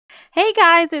Hey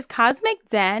guys, it's Cosmic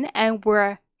Den, and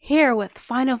we're here with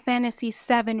Final Fantasy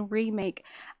VII Remake.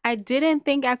 I didn't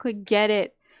think I could get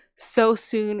it so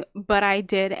soon, but I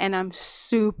did, and I'm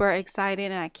super excited,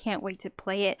 and I can't wait to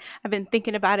play it. I've been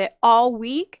thinking about it all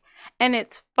week, and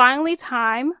it's finally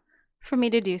time for me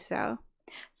to do so.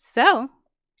 So,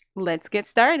 let's get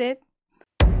started.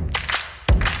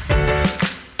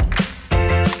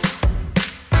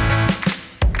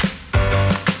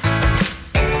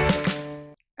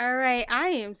 All right, I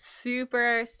am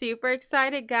super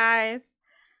excited, guys.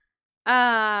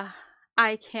 Uh,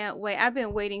 I can't wait. I've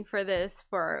been waiting for this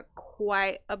for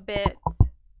quite a bit.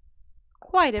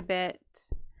 Quite a bit.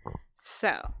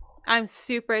 So, I'm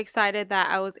super excited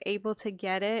that I was able to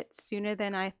get it sooner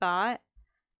than I thought.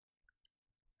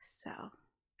 So,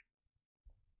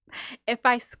 if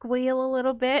I squeal a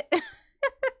little bit,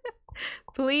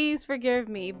 please forgive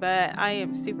me, but I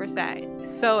am super sad.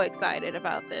 So excited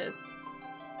about this.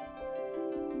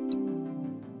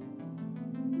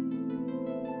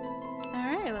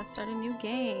 Alright, let's start a new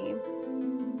game.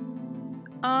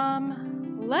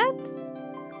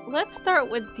 Let's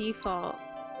start with default.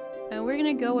 And we're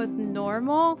gonna go with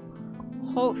normal.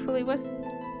 Hopefully what's...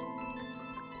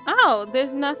 Oh,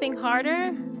 there's nothing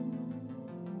harder?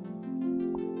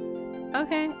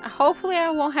 Okay, hopefully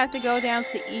I won't have to go down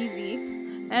to easy.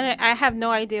 And I have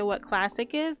no idea what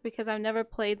classic is because I've never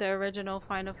played the original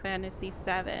Final Fantasy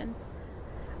VII.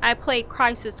 I played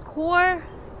Crisis Core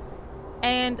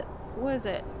and what is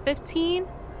it, 15?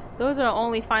 Those are the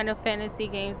only Final Fantasy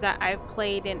games that I've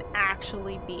played and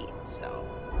actually beat, so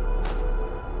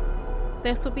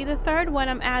this will be the third one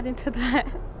I'm adding to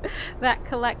that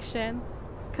collection,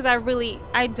 because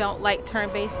I don't like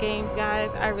turn-based games, guys.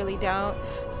 I really don't.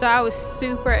 So I was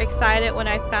super excited when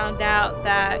I found out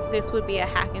that this would be a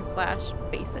hack and slash,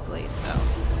 basically. So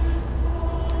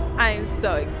I am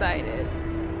so excited,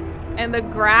 and the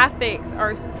graphics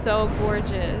are so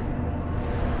gorgeous.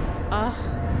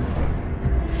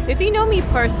 If you know me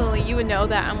personally, you would know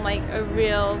that I'm like a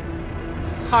real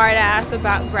hard ass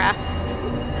about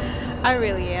graphics. I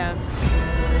really am.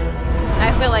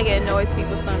 I feel like it annoys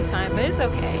people sometimes, but it's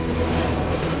okay.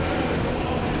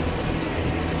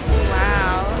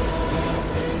 Wow.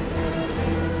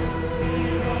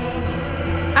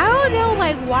 I don't know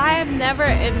like why I've never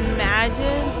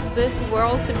imagined this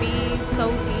world to be so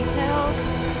detailed.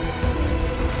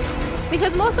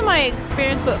 Because most of my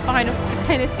experience with Final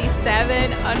Fantasy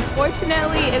VII,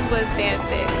 unfortunately, is with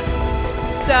fanfic.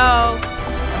 So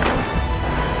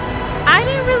I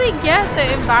didn't really get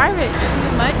the environment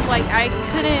too much. Like, I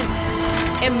couldn't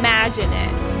imagine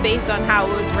it based on how it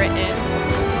was written.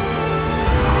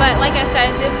 But like I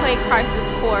said, I did play Crisis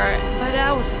Core, but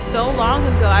that was so long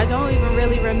ago. I don't even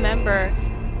really remember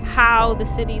how the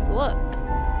cities looked.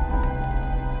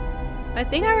 I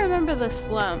think I remember the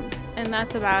slums, and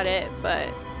that's about it, but...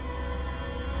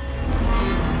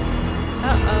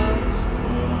 Uh-oh.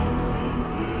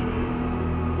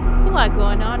 There's a lot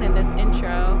going on in this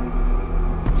intro.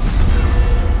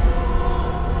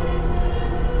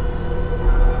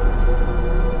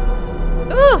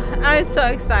 Ooh, I'm so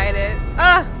excited.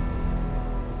 I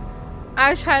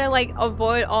was trying to like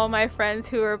avoid all my friends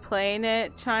who were playing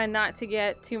it, trying not to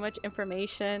get too much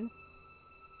information.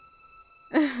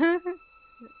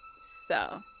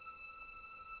 So,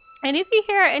 and if you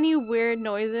hear any weird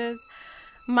noises,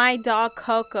 my dog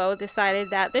Coco decided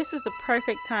that this is the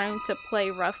perfect time to play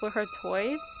rough with her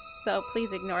toys, so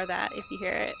please ignore that if you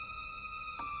hear it.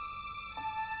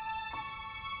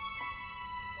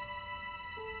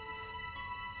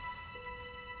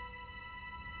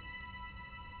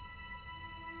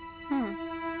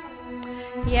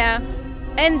 Yeah,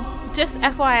 and just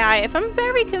FYI, if I'm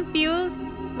very confused,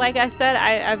 like I said,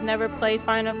 I've never played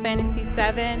Final Fantasy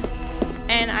VII,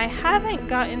 and I haven't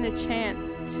gotten the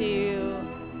chance to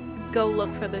go look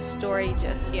for the story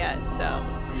just yet. So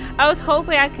I was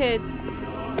hoping I could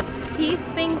piece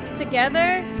things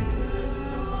together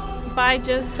by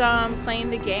just playing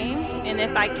the game, and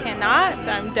if I cannot,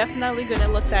 I'm definitely going to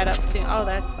look that up soon. Oh,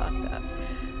 that's fucked up.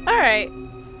 Alright.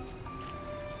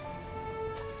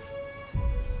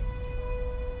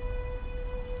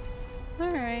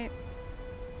 Alright.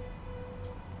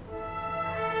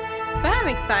 But I'm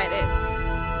excited.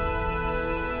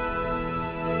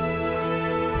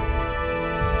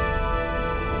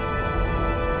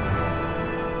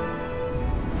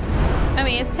 I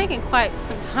mean, it's taken quite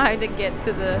some time to get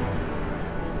to the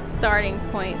starting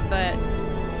point, but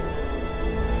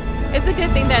it's a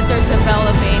good thing that they're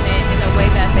developing it in the way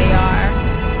that they are.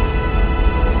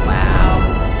 Wow.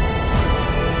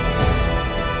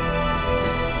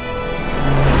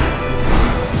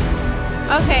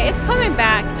 Okay, it's coming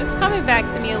back. It's coming back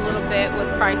to me a little bit with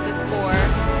Crisis Core.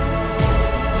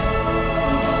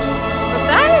 But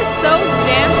that is so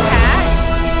jam-packed.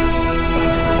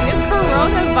 If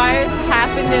coronavirus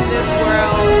happened in this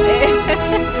world,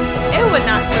 it would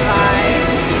not survive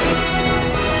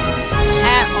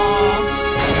at all.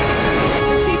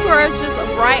 Because people are just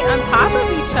right on top of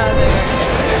each other.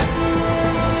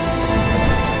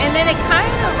 And then it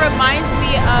kind of reminds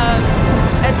me of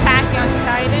Attack on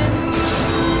Titan.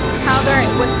 How they're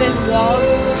within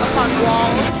walls, upon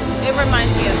walls. It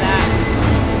reminds me of that.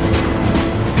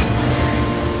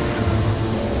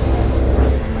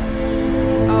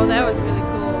 Oh, that was really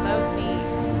cool. That was neat.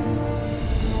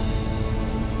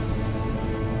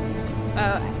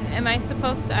 Am I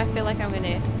supposed to? I feel like I'm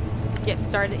gonna get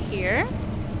started here.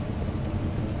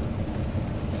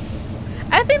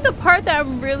 I think the part that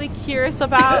I'm really curious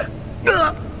about.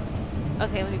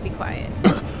 Okay, let me be quiet.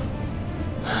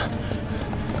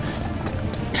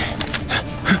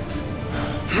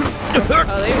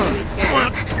 Oh, they're really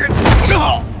scary.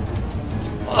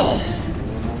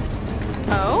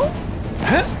 Oh?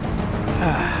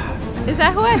 Is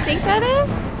that who I think that is?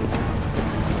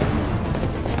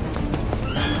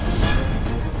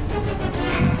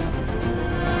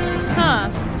 Huh.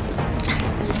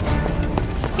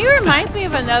 He reminds me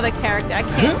of another character. I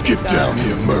can't Get down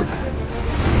here, Merc.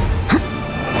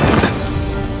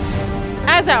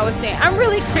 As I was saying, I'm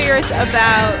really curious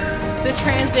about the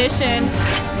transition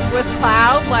with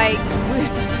Cloud. Like,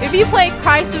 if you played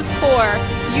Crisis Core,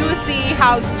 you would see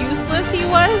how useless he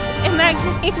was in that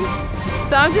game.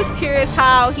 So I'm just curious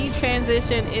how he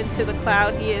transitioned into the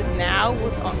Cloud he is now.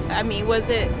 I mean, was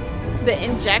it the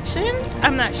injections?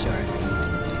 I'm not sure.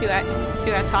 Do I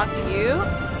talk to you?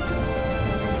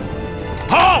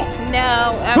 Halt!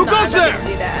 No, I'm not gonna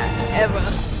do that ever.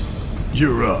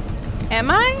 You're up. Am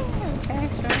I? Okay,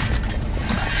 sure.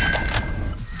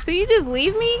 So you just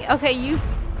leave me? Okay, use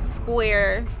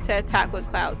square to attack with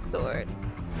Cloud's sword.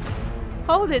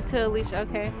 Hold it to Alicia.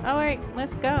 Okay. Alright,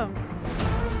 let's go.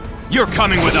 You're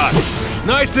coming with us.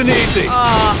 Nice and easy.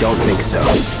 Don't think so.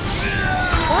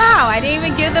 Wow, I didn't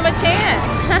even give them a chance.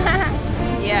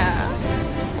 Yeah.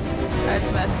 That's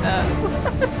messed up.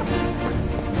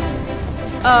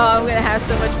 Oh, I'm gonna have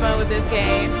so much fun with this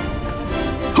game.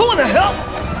 Who in the hell?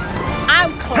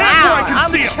 I'm Cloud.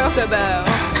 I'm Chocobo.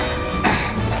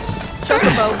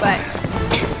 Chocobo butt.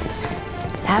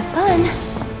 Have fun.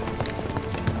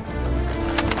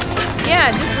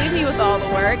 Yeah, just leave me with all the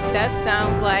work. That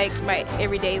sounds like my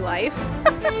everyday life.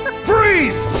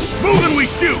 Freeze! Move and we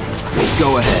shoot!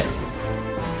 Go ahead.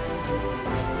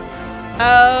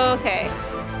 Okay.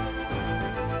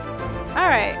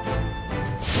 Alright.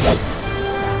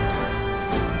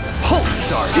 Hold,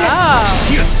 Sergeant! Oh.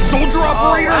 You soldier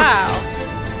operator! Oh, wow.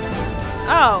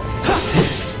 Oh.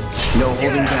 No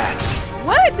holding back.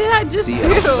 What did I just do?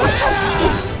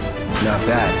 Not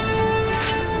bad.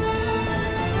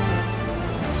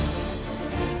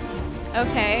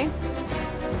 Okay.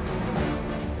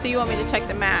 So you want me to check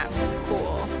the maps?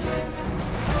 Cool.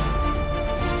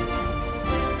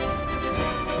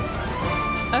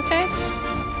 Okay.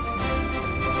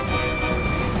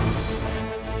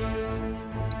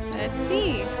 Let's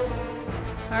see.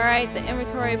 Alright, the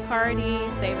inventory party,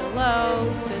 save and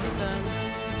load, system.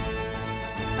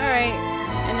 Alright,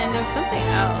 and then there's something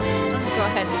else. I'm gonna go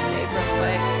ahead and save real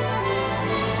quick.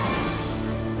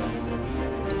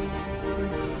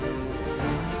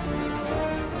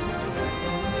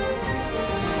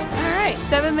 Alright,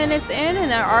 7 minutes in and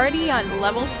they're already on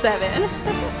level 7.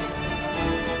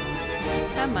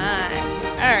 Come on.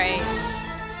 Alright.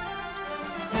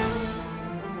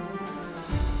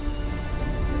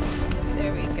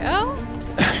 There we go.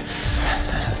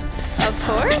 Of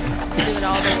course. Doing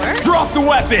all the work. Drop the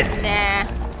weapon! Nah.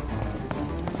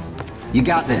 You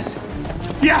got this.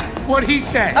 Yeah, what he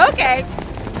said. Okay.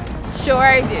 Sure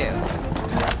I do.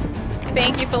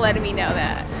 Thank you for letting me know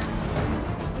that.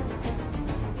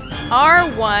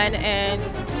 R1 and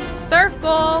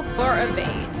circle for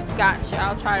evade. Gotcha.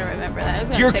 I'll try to remember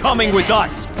that. You're coming with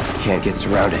us! Can't get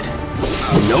surrounded.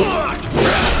 Nope.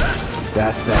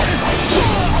 That's that.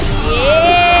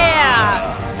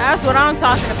 Yeah! That's what I'm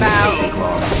talking about. Take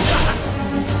long.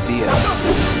 See ya.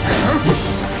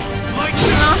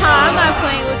 I'm not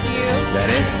playing with you. That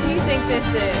it? Who do you think this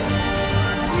is?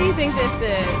 Who do you think this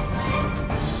is?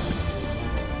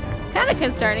 It's kind of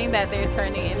concerning that they're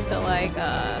turning into like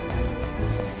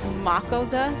Mako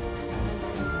dust.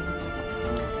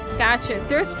 Gotcha.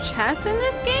 There's chests in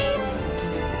this game?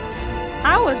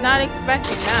 I was not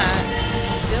expecting that.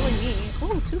 Silly me.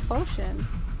 Ooh, 2 potions.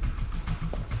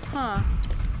 Huh.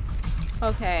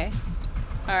 Okay.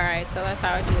 Alright, so that's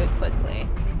how I do it quickly.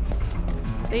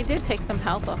 They did take some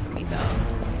health off of me though.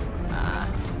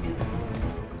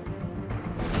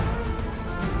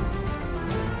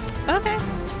 Okay.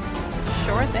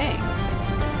 Sure thing.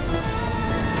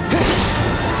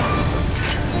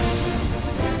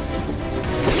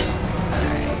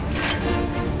 Alright.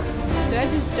 Do I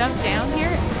just jump down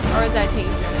here? Or is that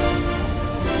dangerous?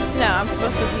 No, I'm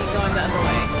supposed to be going the other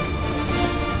way.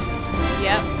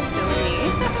 Yep, silly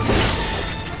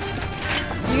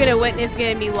me. You're gonna witness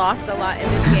getting me lost a lot in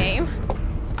this game.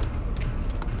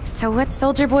 So what's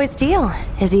Soldier Boy's deal?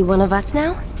 Is he one of us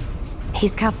now?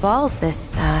 He's got balls,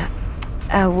 this,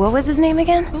 what was his name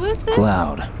again? Who is this?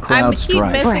 Cloud. I Cloud keep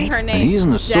Strife. missing her name. And he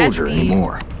isn't a soldier Jessie.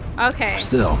 anymore. Okay.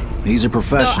 Still, he's a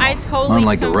professional, So I totally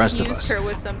unlike the rest of confused us. her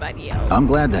with somebody else. I'm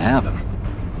glad to have him.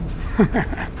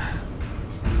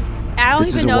 I don't This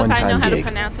is even a know if I know one-time how to gig.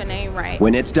 pronounce her name right.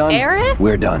 When it's done, Aerith?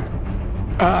 we're done.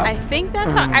 I think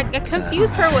that's how I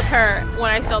confused her with her when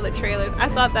I saw the trailers. I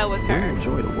thought that was her. Real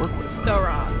joy to work with. So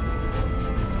wrong.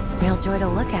 Real joy to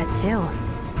look at, too.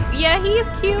 Yeah, he is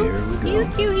cute. Here we go.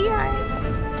 He's cute. He alright.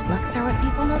 Looks are what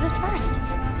people notice first.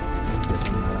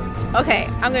 Okay,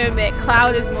 I'm gonna admit,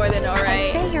 Cloud is more than I'd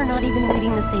alright. say you're not even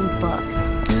reading the same book.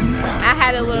 I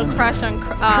had a little crush on Even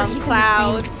the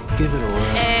Cloud Give it a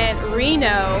whirl. and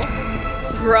Reno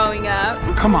growing up.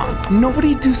 Come on,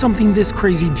 nobody do something this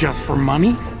crazy just for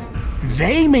money.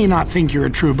 They may not think you're a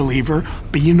true believer,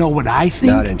 but you know what I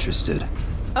think? Not interested.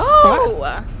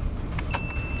 Oh!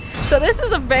 So this is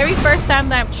the very first time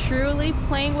that I'm truly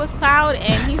playing with Cloud,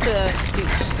 and he's a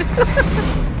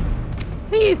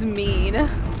he's mean.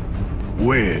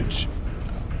 Wedge.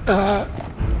 So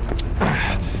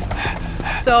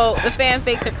the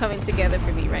fanfics are coming together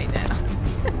for me right now.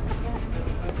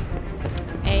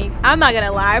 And I'm not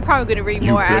gonna lie, I'm probably gonna read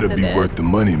You more better after be this. worth the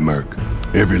money, Merc.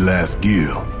 Every last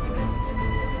gill. Okay,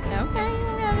 you don't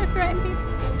gotta threaten people.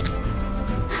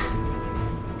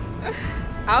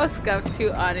 I was scuffed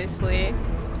too, honestly.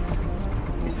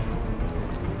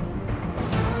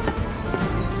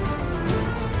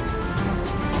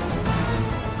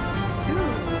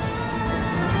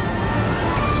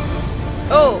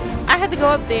 Oh, I had to go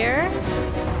up there?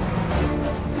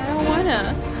 I don't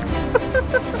wanna.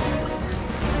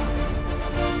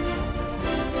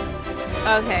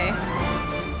 Okay.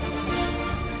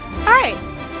 Alright.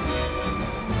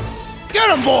 Get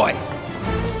him, boy!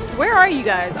 Where are you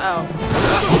guys? Oh.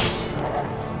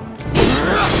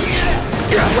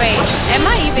 Wait, am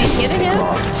I even hitting him?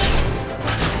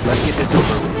 Let's get this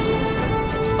over with.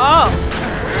 Oh.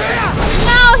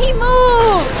 No, he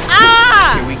moved!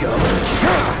 Ah! Here we go.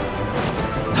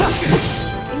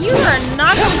 You are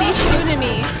not gonna be shooting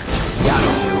me.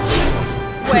 That'll do.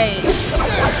 Wait.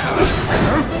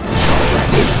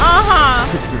 Uh-huh.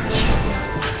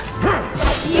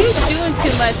 You doing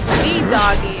too much for me,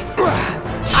 doggy.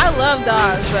 I love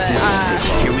dogs, but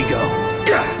Here we go.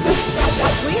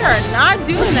 we are not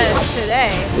doing this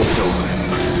today. It's over.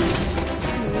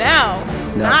 No,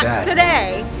 not bad.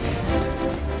 today.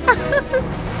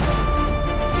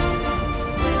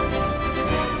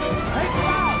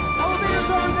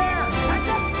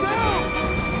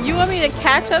 You want me to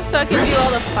catch up so I can do all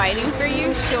the fighting for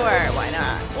you? Sure, why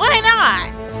not? Why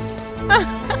not?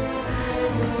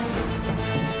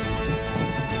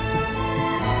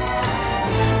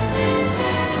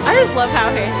 I just love how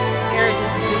his hair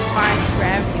just defines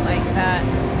gravity like that.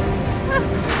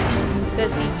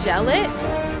 Does he gel it?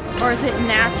 Or is it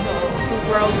natural? Who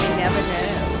grows may never know.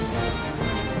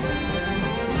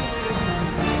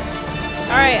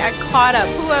 Alright, I caught up.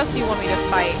 Who else do you want me to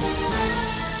fight?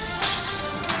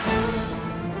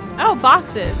 Oh,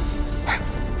 boxes.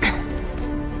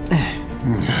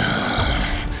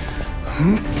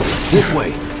 This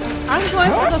way. I'm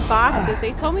going for the boxes.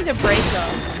 They told me to break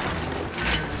them.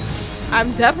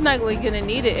 I'm definitely gonna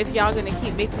need it if y'all gonna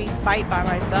keep making me fight by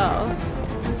myself.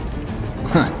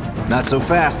 Not so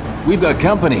fast. We've got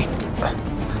company.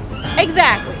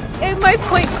 Exactly. And my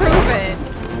point proven.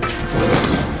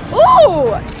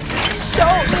 Ooh!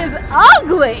 Show is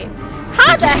ugly!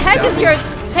 How the heck is your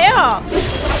tail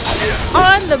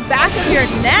on the back of your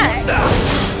neck?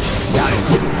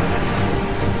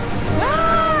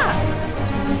 Ah!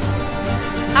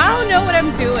 I don't know what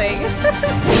I'm doing.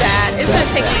 Sad. It's gonna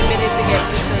take me a minute to get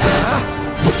used to this.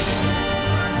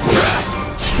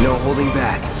 No holding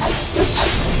back.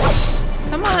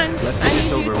 Come on. Let's I get this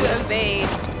need you over to with. evade.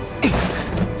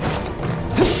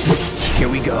 Here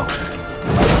we go.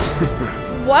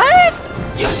 What?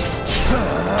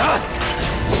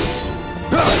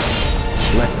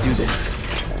 Let's do this.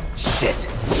 Shit.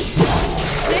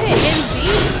 Shit,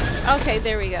 indeed. Okay,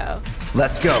 there we go.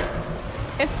 Let's go.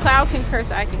 If Cloud can curse,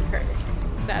 I can curse.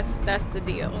 That's the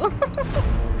deal.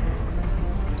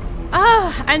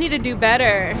 Ah, I need to do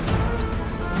better.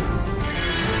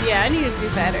 Yeah, I need to do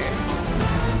better.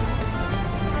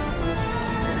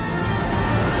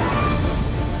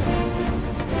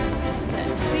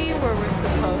 Let's see where we're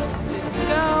supposed to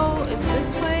go. It's this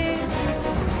way.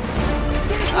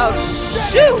 Oh,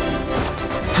 shoot!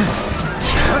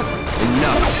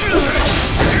 Enough.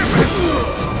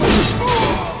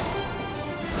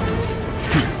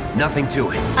 Nothing to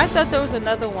it. I thought there was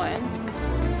another one.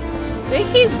 They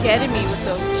keep getting me with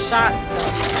those shots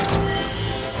though.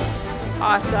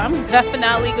 Awesome. I'm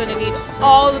definitely gonna need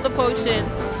all of the potions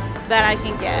that I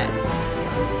can get.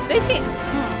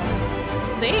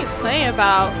 They ain't playing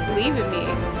about leaving me.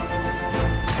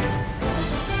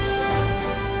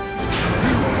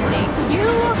 Thank you.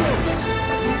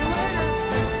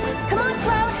 Come on,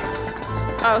 Cloud.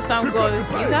 Oh, so I'm going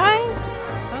with you guys?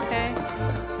 Okay.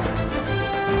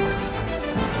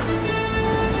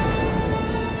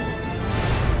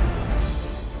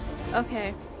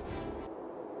 Okay.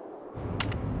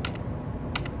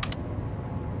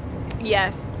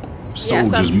 Yes.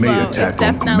 Soldiers may attack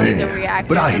on command,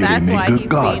 but I hear they make good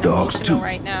guard dogs too.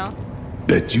 Right now.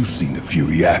 Bet you've seen a few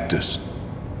reactors.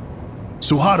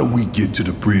 So how do we get to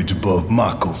the bridge above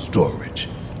Mako storage?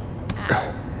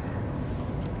 Ow.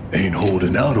 Ain't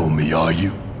holding out on me, are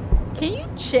you? Can you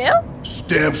chill?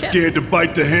 Stamp scared to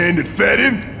bite the hand that fed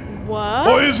him? What?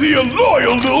 Or is he a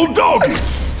loyal little doggy?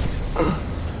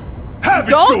 Have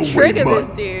it Don't your way, trigger bud.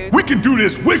 this dude. We can do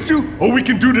this with you, or we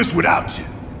can do this without you.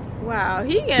 Wow,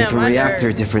 he getting Different my reactor,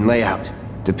 nerves. different layout.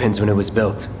 Depends when it was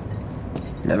built.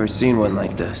 Never seen one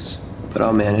like this, but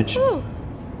I'll manage. Whew.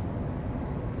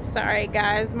 Sorry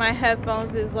guys, my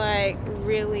headphones is like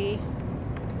really...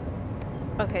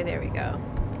 Okay, there we go.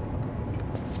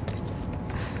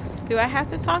 Do I have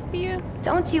to talk to you?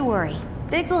 Don't you worry.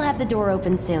 Biggs will have the door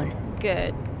open soon.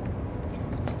 Good.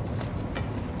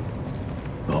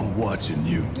 I'm watching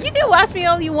you. You can watch me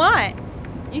all you want.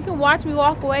 You can watch me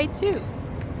walk away too.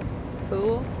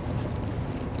 Fool.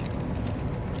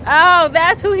 Oh,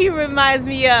 that's who he reminds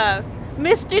me of.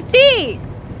 Mr. T.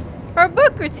 Or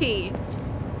Booker T.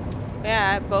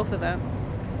 Yeah, both of them.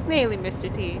 Mainly Mr.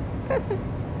 T.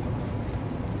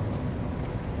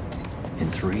 In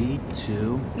 3,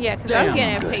 2. Yeah, because I'm Damn,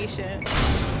 getting good. impatient.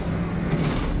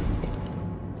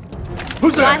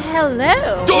 Who's Why, that?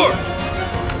 hello. Door!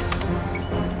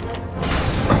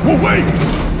 Whoa, wait!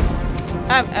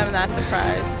 I'm not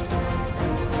surprised.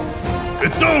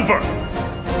 It's over!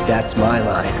 That's my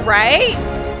line. Right?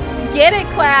 Get it,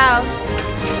 Cloud.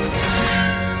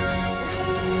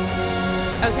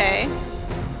 Okay.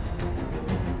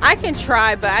 I can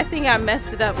try, but I think I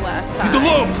messed it up last time. He's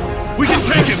alone! We can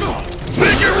take him!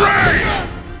 Make it rain!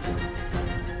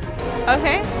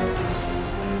 Okay.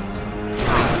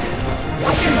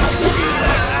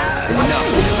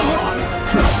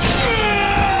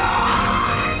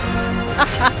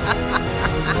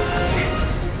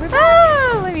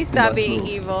 Oh, let me stop Let's being move.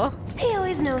 evil. He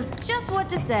always knows just what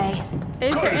to say.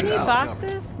 Is there any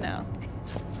boxes? No.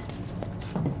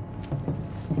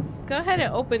 Go ahead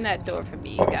and open that door for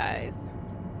me, you guys.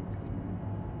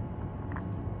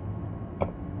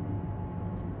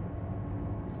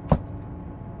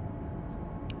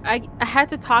 I had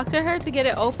to talk to her to get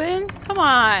it open? Come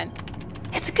on.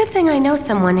 It's a good thing I know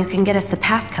someone who can get us the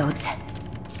passcodes.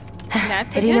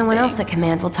 That's a Pity good no one thing. else at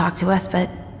command will talk to us, but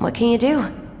what can you do?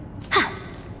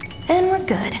 And we're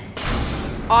good.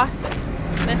 Awesome.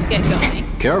 Let's get going.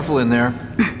 Careful in there.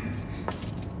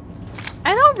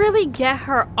 I don't really get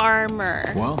her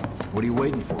armor. Well, what are you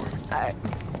waiting for?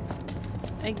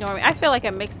 Ignore me. I feel like I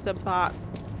mixed the box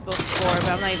before, but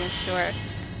I'm not even sure.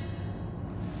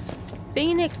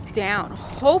 Phoenix down.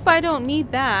 Hope I don't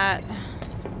need that.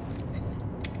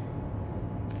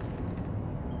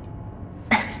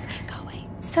 Let's get going.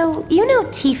 So, you know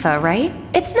Tifa, right?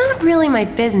 It's not really my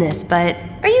business, but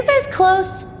are you guys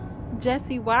close?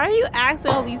 Jesse, why are you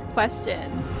asking all these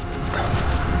questions?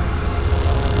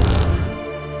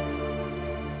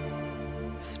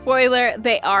 Spoiler,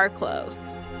 they are close.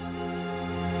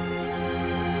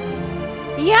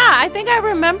 Yeah, I think I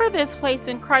remember this place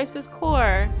in Crisis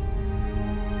Core.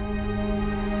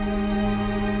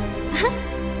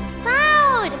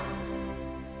 Cloud!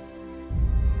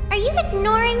 Are you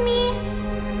ignoring me?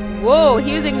 Whoa,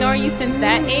 he was ignoring you since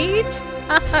that age?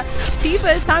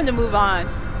 Tifa, it's time to move on.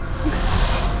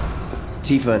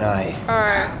 Tifa and I.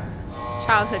 Our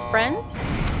childhood friends?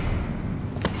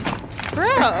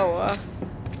 Bro.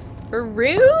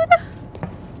 Rude?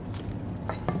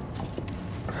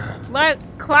 Like,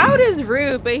 Cloud is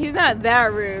rude, but he's not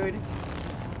that rude.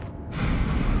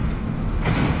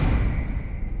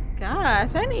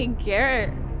 gosh, I need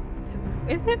Garrett.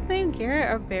 Is his name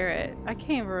Garrett or Barrett? I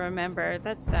can't even remember.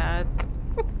 That's sad.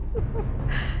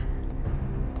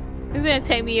 It's gonna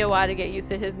take me a while to get used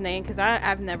to his name because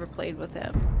I've never played with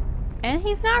him. And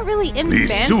he's not really in These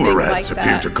fanfics sewer like rats appear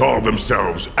that. to call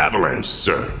themselves Avalanche,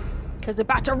 sir. Because they're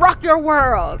about to rock your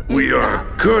world. We are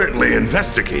currently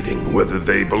investigating whether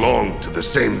they belong to the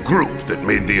same group that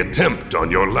made the attempt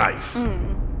on your life.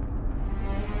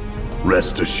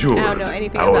 Rest assured, I don't know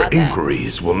anything our about that.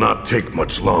 inquiries will not take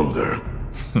much longer.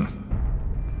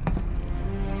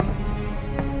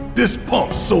 This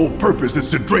pump's sole purpose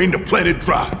is to drain the planet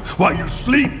dry. While you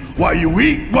sleep, while you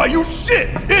eat, while you shit,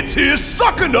 it's here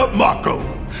sucking up Mako.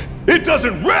 It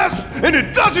doesn't rest, and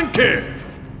it doesn't care.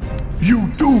 You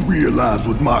do realize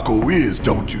what Mako is,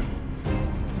 don't you?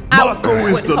 Mako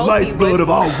is the lifeblood of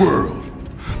our world.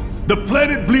 The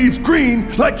planet bleeds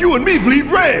green like you and me bleed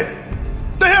red.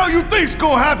 The hell you think's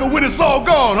gonna happen when it's all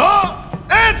gone, huh?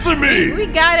 Answer me! We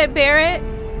got it, Barrett.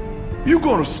 You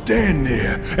gonna stand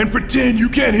there and pretend you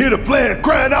can't hear the planet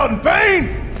crying out in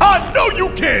pain? I know you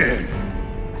can!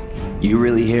 You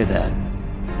really hear that?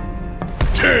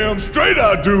 Damn straight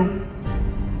I do!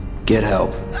 Get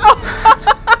help.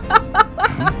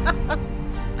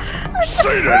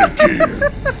 Say that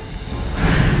again!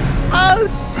 Oh,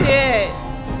 shit.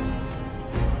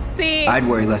 See, I'd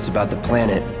worry less about the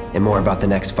planet and more about the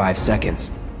next 5 seconds.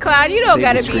 Cloud, you don't Save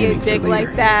gotta the be a screaming for dick later.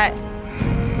 like that.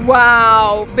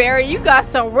 Wow, Barry, you got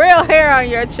some real hair on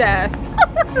your chest.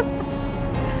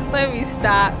 Let me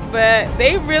stop. But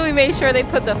they really made sure they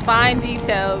put the fine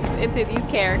details into these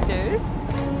characters.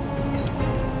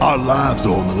 Our lives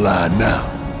are on the line now.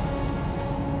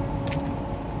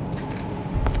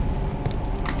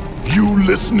 You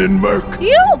listening, Merc?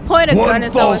 You don't point a gun One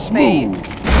in someone's false face. move,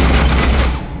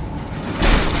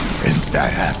 and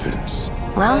that happens.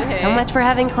 Well, Okay. so much for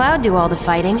having Cloud do all the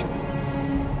fighting.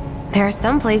 There are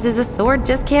some places a sword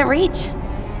just can't reach.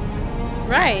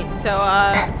 Right, so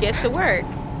get to work.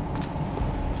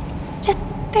 Just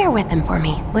bear with him for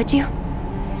me, would you?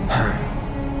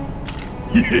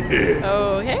 Yeah.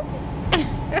 Okay.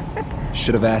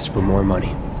 Should have asked for more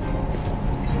money.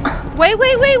 Wait.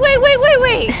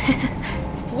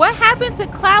 What happened to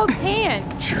Cloud's hand?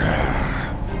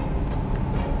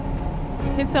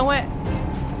 Can someone?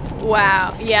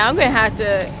 Wow. Yeah, I'm gonna have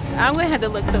to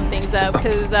look some things up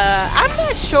because I'm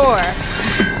not sure.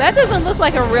 That doesn't look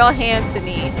like a real hand to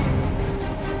me.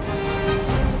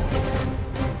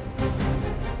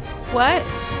 What?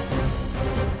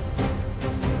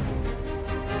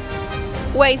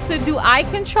 Wait, so do I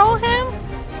control him?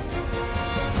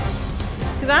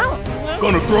 Cause I don't.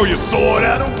 Gonna throw your sword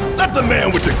at him? Let the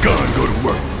man with the gun go to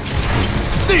work.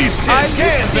 These Are tin you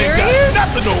cans ain't serious?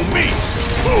 got nothing on me.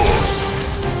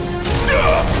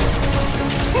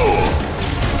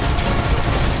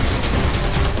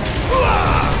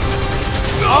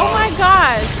 Oh my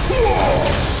gosh.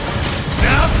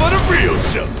 Now for the real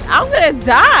show. I'm gonna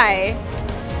die.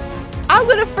 I'm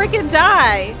gonna freaking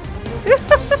die.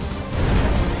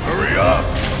 Hurry up.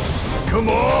 Come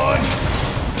on.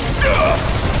 Still.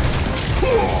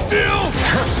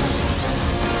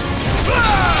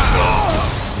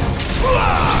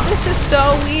 This is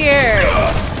so weird.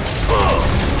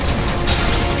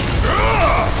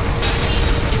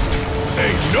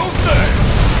 Ain't no thing.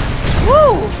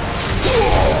 Woo!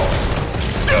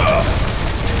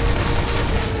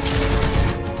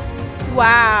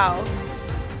 Wow.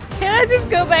 Can I just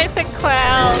go back to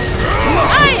Cloud?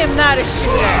 I am not a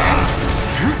shooter.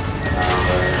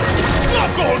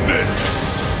 Suck on this.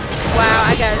 Wow,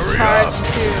 I got Hurry charged up.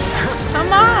 too.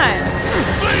 Come on.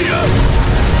 See ya.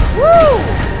 Woo!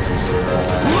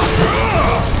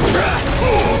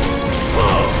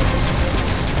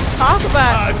 Talk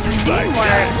about How'd you like teamwork.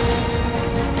 that?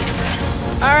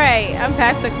 Alright, I'm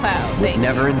back to Cloud. Was Thank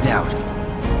never in doubt.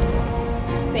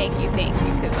 Thank you,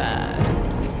 because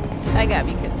that got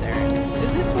me concerned.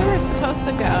 Is this where we're supposed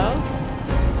to go?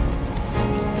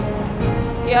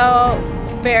 Yo,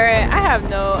 Barrett, I have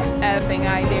no effing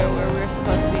idea where we're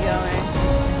supposed to be going.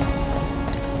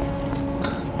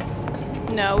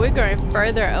 No, we're going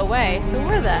further away, so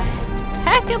where the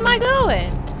heck am I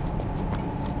going?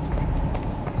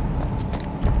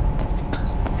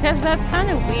 Because that's kind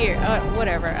of weird.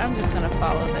 Whatever, I'm just gonna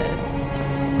follow this.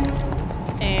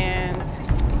 And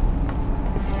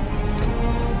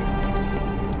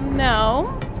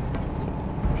no.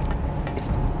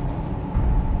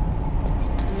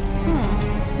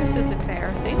 This is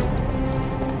embarrassing.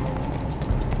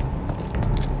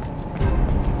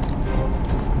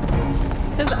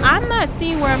 Because I'm not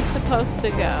seeing where I'm supposed to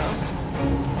go.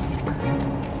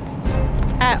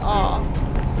 At all.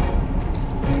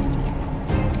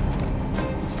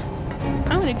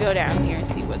 gonna go down here and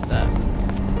see what's up.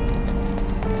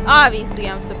 Obviously,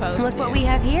 I'm supposed to. Look what we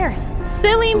have here.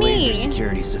 Silly Laser me.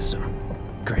 security system.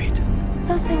 Great.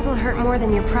 Those things will hurt more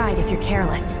than your pride if you're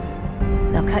careless.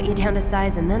 They'll cut you down to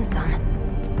size and then some.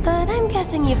 But I'm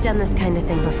guessing you've done this kind of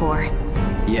thing before.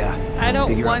 Yeah. I don't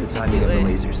Figure want out the to timing do of the it.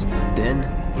 lasers. Then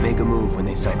make a move when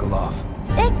they cycle off.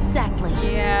 Exactly.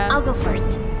 Yeah. I'll go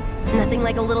first. Nothing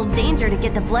like a little danger to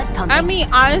get the blood pumping. I mean,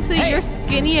 honestly, you're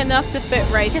skinny enough to fit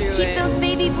right Just through keep it. those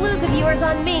baby blues of yours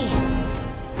on me.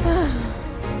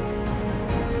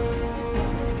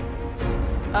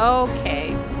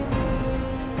 Okay.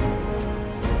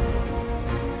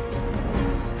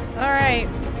 All right.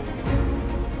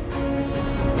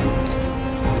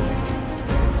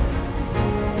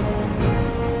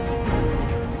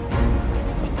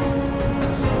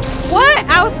 What?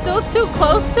 I was still too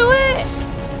close to it?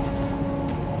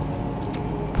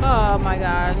 Oh my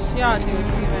gosh. Y'all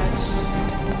doing too much.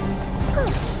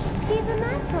 He's a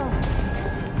natural.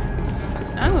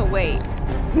 I'm gonna wait.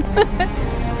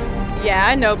 Yeah,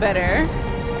 I know better.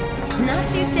 Not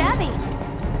too shabby.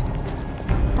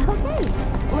 Okay,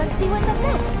 let's see what's up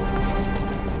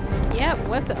next. Yep,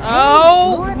 what's...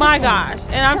 Oh more my of the gosh.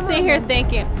 And I'm Come sitting on, here then.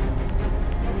 thinking,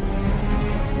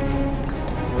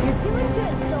 You're doing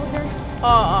good, soldier.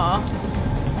 ah!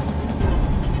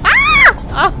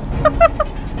 Oh.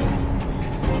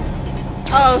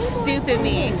 Oh, stupid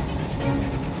me.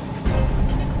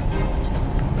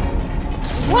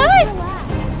 What?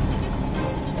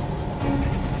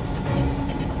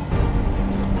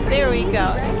 There we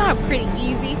go. It's not pretty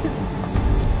easy.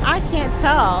 I can't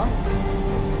tell.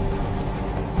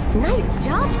 Nice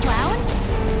job, Cloud.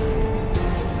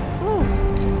 Ooh.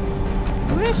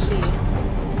 Where is she?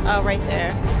 Oh, right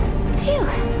there. Phew.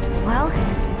 Well,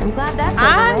 I'm glad that's over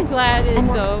I'm with. glad it's And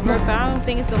look, over, but I don't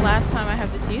think it's the last time I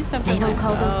have to do something They don't like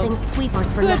call those that. things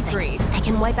sweepers for Good nothing. grief. They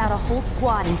can wipe out a whole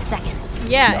squad in seconds.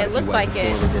 Yeah, Not it if looks you wipe like the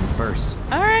it. floor within first.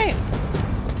 Alright.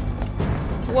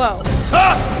 Whoa.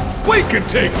 Ha! We can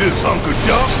take this hunk of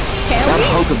junk! Can That we?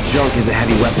 hunk of junk is a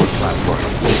heavy weapons platform.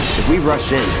 If we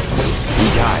rush in, we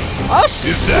die. Oh,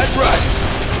 shit. Is that right?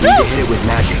 We need to hit it with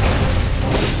magic.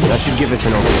 That should give us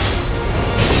an opening.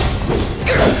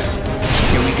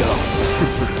 Here we go.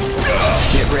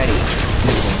 Get ready.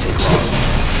 This won't take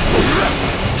long.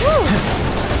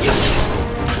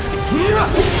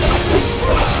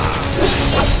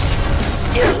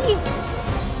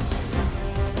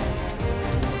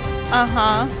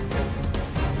 Uh-huh.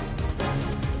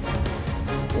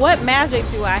 What magic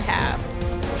do I have?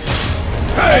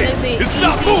 Hey! And is it It's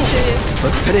not easy moving! to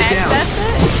Let's pin it down. access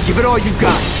it? Give it all you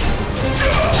got.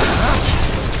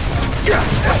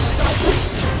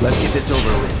 Let's get this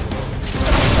over with.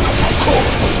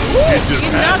 It just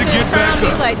You're had not to gonna get turn on back me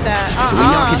up. like that. So we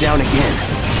knock it down again.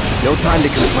 No time to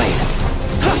complain.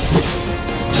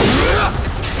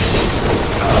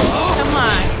 Come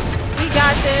on. We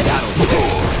got this.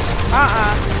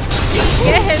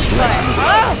 Get his butt.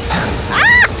 Oh! Ah!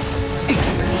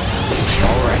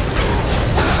 All right.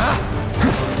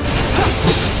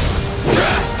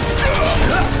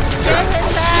 Get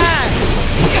his ass!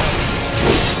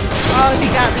 Oh, he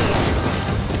got me.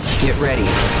 Get ready.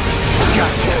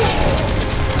 Gotcha.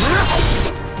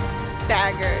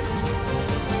 Staggered.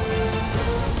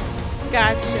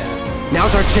 Gotcha.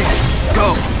 Now's our chance.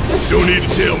 Go. Don't need to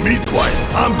tell me twice.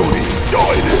 I'm gonna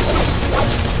enjoy this.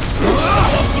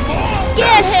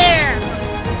 Get here!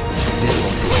 This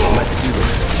won't take long. Let's do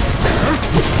this.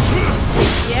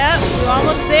 Yep, we're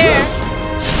almost there.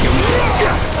 Here we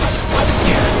go.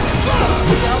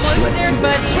 We're almost Let's there, do this.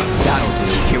 buddy. That'll do.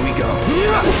 Here we go.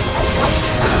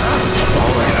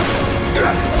 All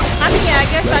right. I mean, I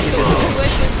guess I could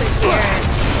switch it to Garrett.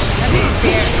 I mean,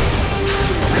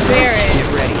 Barrett. Get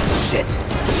ready. Shit.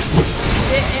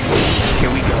 Shit indeed.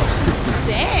 Here we go.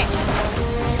 Dang.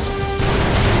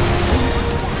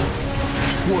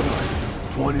 What are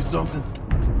you, 20-something?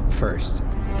 First.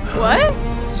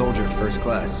 What? Soldier first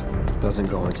class. Doesn't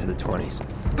go into the 20s.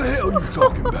 What the hell you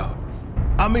talking about?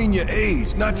 I mean your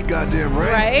age, not your goddamn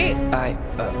rank. Right?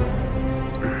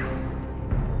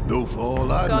 Though for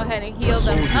all I Go know, ahead and heal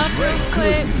them soldier's up real rank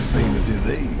quick. could be the same as his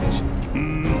age.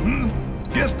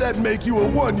 Guess that make you a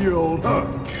 1-year-old, huh?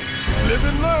 Live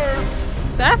and learn.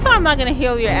 That's why I'm not gonna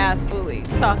heal your ass fully.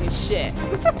 Talking shit.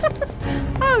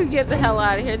 Oh, get the hell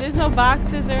out of here. There's no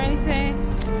boxes or anything.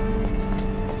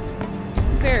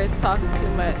 Barrett's talking too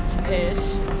much-ish.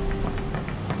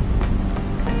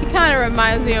 He kind of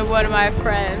reminds me of one of my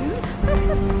friends.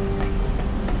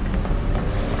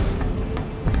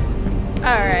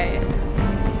 Alright.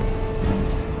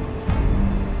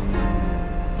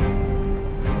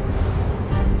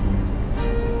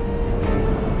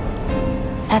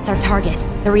 That's our target,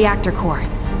 the reactor core.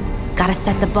 Gotta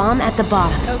set the bomb at the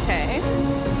bottom. Okay.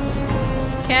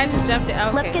 Can I just jump down?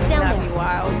 Okay, Let's get down that'd there. be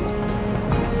wild.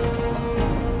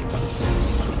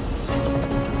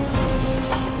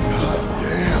 God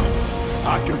damn.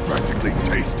 I can practically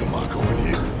taste the Mako in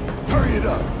here. Hurry it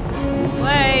up.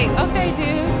 Like, okay,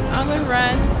 dude. I'm gonna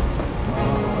run.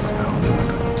 Oh, it's pounding like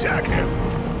a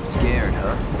jackhammer. Scared,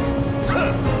 huh?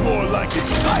 More like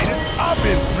excited. I've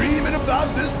been dreaming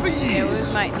about this for Yeah, years.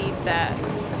 we might need that.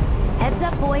 Heads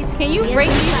up, boys. Can you Here's break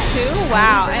the these fight. too?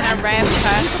 Wow, and I ran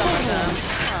past some of them.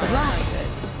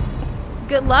 Oh,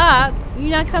 good luck. You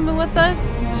not coming with us,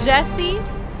 Jesse?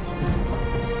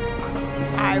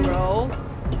 I roll.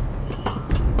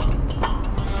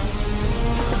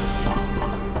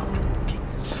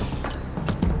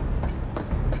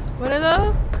 What are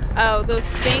those? Oh, those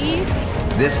thingies?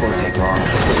 This won't take long.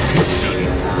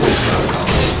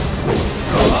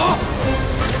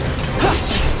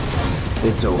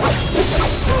 It's over.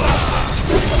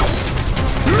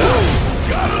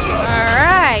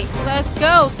 Alright, let's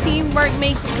go. Teamwork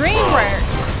makes dream work.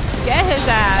 Get his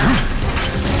ass.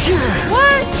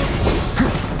 What?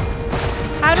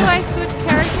 How do I switch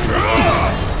characters?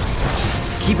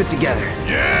 Keep it together.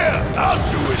 Yeah, I'll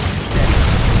do it.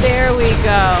 There we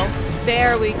go.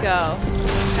 There we go.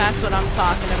 That's what I'm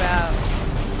talking about.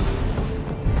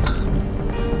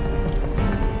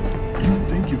 You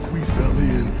think if we fell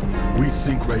in, we'd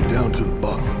sink right down to the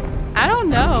bottom? I don't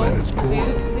know. planet's core.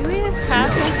 Do we just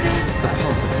pass something? The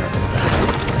pump would set us back.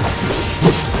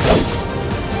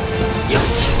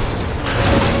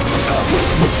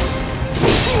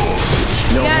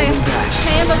 You No gotta holding back.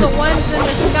 handle the ones in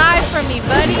the sky for me,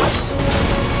 buddy.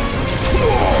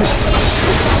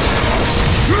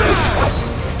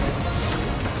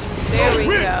 There we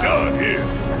We're go. done here.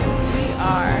 We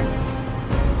are.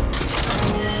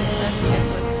 Let's get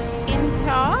what's in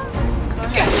car. Go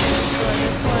ahead and destroy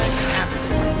this one.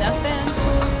 Absolutely nothing.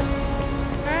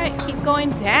 Alright, keep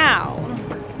going down.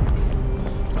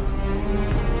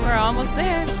 We're almost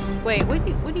there. Wait, what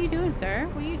are you doing, sir?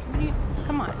 What are you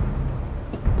come on.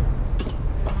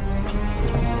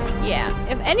 Yeah,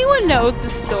 if anyone knows the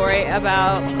story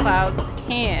about Cloud's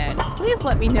hand, please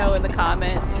let me know in the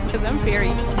comments, because I'm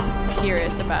very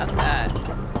curious about that.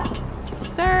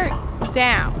 Sir,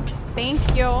 down. Thank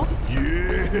you.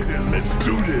 Yeah, let's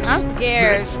do this. I'm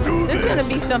scared. Let's do There's this. gonna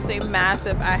be something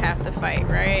massive I have to fight,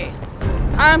 right?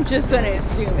 I'm just gonna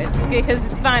assume it, because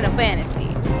it's Final Fantasy.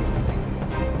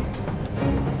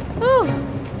 Whew.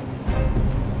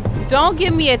 Don't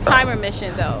give me a timer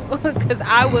mission though, because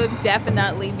I would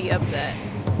definitely be upset.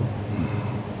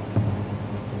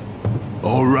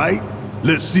 All right,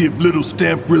 let's see if little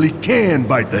Stamp really can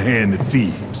bite the hand that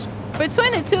feeds.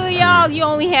 Between the two of y'all, you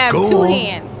only have Go two on.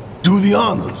 hands. Do the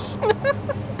honors.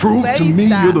 Prove Let to me me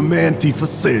stop. you're the man Tifa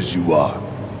says you are.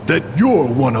 That you're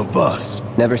one of us.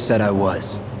 Never said I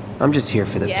was. I'm just here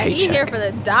for the Yeah, paycheck. he here for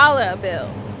the dollar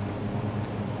bills.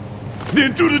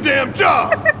 Then do the damn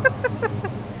job.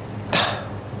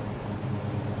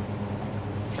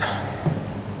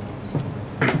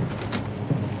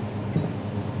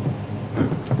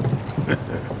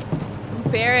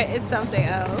 Barrett is something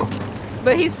else.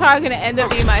 But he's probably gonna end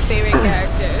up being my favorite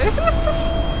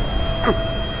character.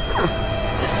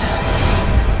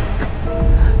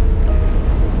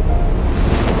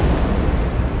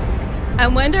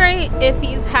 I'm wondering if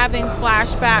he's having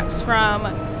flashbacks from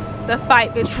the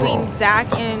fight What's between wrong?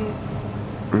 Zack and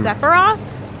Sephiroth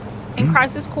in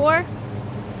Crisis Core.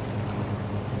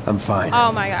 I'm fine.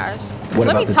 Oh my gosh. What Let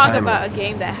about me the talk timer? about a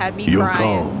game that had me Your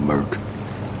crying. call, Merc.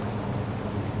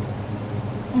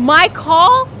 My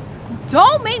call?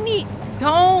 Don't make me,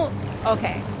 don't,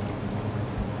 okay.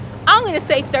 I'm gonna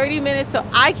say 30 minutes so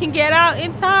I can get out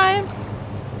in time.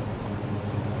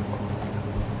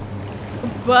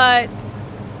 But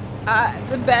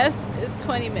the best is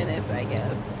 20 minutes, I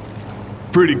guess.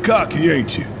 Pretty cocky,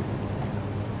 ain't you?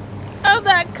 I'm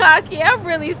not cocky, I'm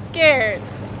really scared.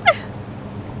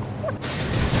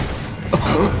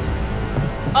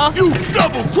 Oh, You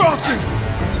double-crossing!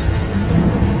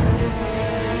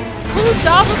 who's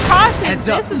double crossing? Heads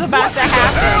up. This is about to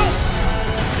happen.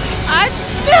 I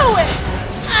knew it!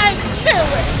 I knew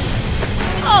it!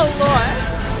 Oh Lord.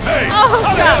 Hey, Oh how the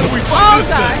hell God. do we put Oh this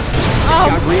God. thing? Oh,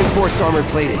 Got reinforced armor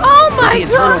plating. Oh but my the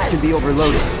internals God. can be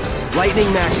overloaded. Lightning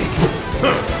magic.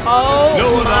 oh No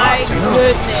other my option, huh?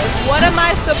 goodness. What am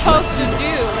I supposed to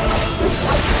do?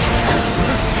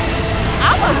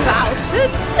 I'm about to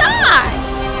die.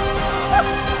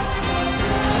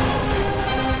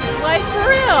 Like for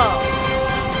real.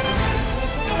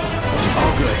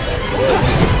 All good.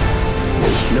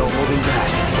 No holding back.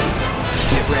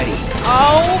 Get ready.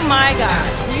 Oh my god.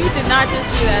 You did not just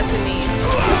do that to me.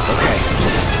 Okay.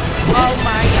 Oh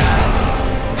my god.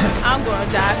 I'm gonna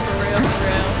die for real, for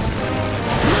real.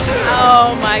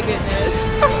 Oh my goodness.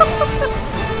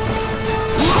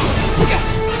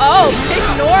 Oh, pick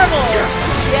normal.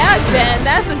 Yeah, Ben,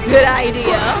 that's a good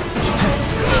idea.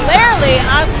 Clearly,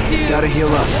 I'm too... Gotta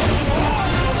heal up.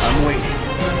 I'm waiting.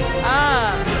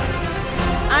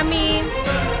 I mean...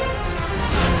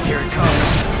 Here it comes.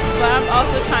 But I'm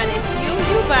also trying to heal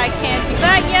you, but I can't do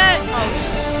that yet. Oh,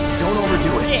 Don't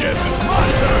overdo it. shit. Yes, it's my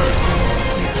turn.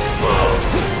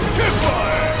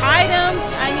 Items,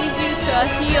 I need you to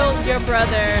heal your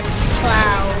brother,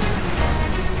 Cloud.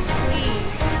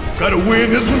 Please. Gotta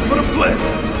win this one for the planet.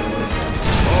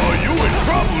 Oh, you in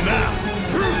trouble now.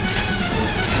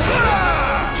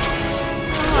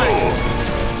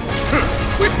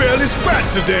 We barely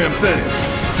scratched the damn thing.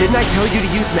 Didn't I tell you to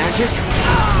use magic?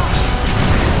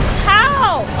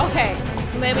 How? Okay,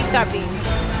 let me stop being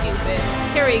stupid.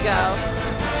 Here we go.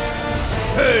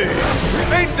 Hey,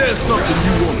 ain't there something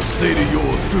you want to say to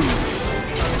yours truly?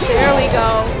 There we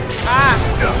go. Ah.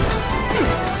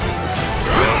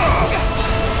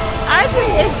 I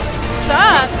think it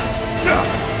sucks.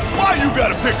 Why you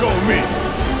gotta pick on me?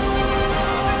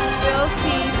 We'll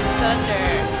see thunder.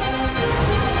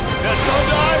 That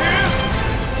thunder I hear?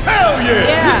 Hell yeah!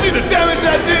 Yeah. You see the damage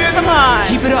I did? Come on.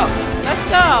 Keep it up. Let's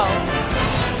go.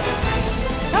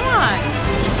 Come on.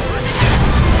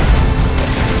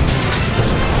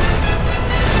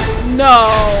 No.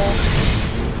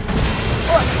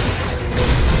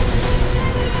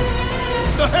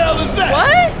 The hell is that?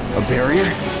 What? A barrier?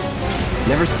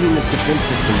 Never seen this defense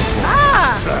system before.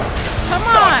 Ah. Come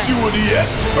on. Thought you were the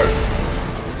expert.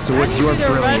 So what's your need you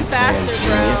to run brilliant plan, faster,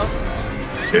 genius?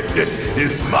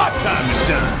 It's my time to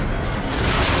shine.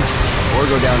 Or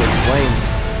go down in flames.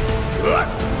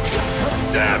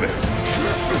 Damn it.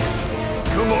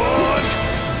 Come on.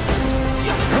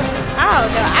 I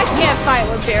don't know. I can't fight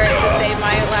with Barrett to save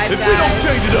my life, If we don't guys.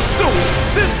 change it up soon,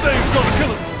 this thing's gonna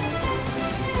kill us.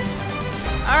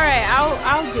 Alright,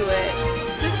 I'll do it.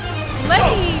 Just let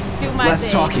me do my Less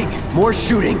thing. talking, more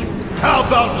shooting. How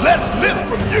about less lip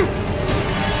from you?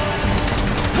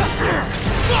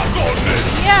 Suck on this.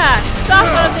 Yeah, suck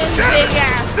on this Damn big it.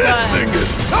 ass This gun. thing is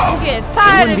I'm tough. getting It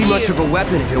tired wouldn't of be you. much of a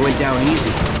weapon if it went down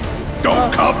easy.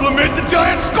 Don't compliment the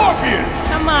giant scorpion.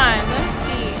 Come on, let's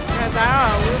see. Cause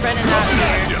we're running out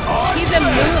You here. hard He's a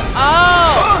man. move.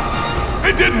 Oh, Huh?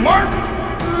 It didn't work.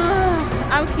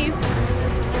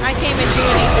 I can't even do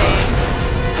anything.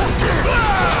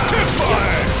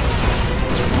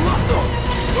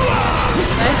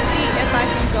 Let's see if I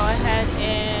can go ahead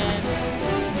and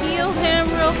heal him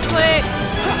real quick.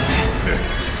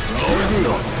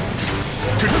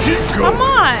 Could keep going. Come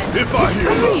on. If I hear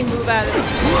Somebody up. move out of this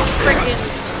freaking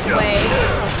way.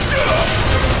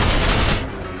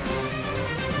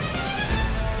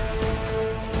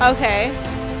 Okay.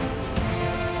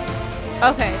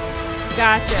 Okay.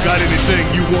 Gotcha. Got anything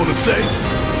you want to say?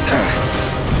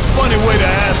 Funny way to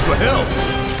ask for help.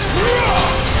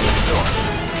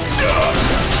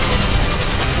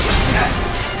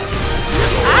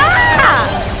 Ah!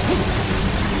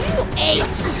 You ate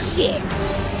shit.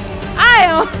 I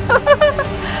am.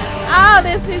 Oh,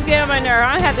 this is getting on my nerve.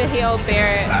 I have to heal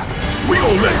Barrett. We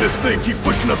gonna let this thing keep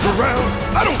pushing us around?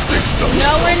 I don't think so.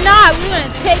 No, we're not. We're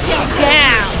gonna take him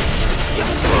down.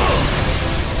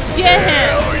 Get him.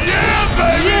 Hell yeah,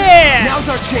 baby! Yeah. Now's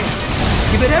our chance.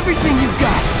 Give it everything you've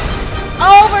got.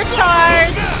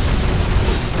 Overcharge.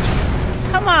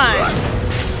 Come on.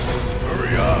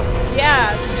 Hurry up.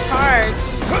 Yeah, charge.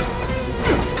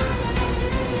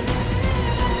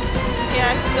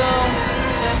 Yeah, still.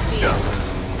 Let's see.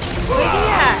 Where he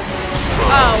at?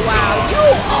 Oh wow, you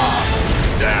are.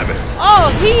 Damn it.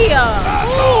 Oh, he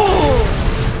ooh.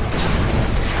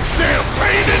 Damn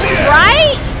pain in the ass.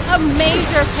 Right? A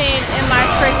major pain in my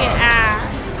freaking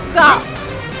ass. Suck.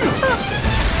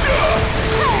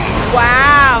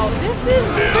 Wow, this is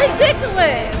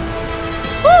ridiculous.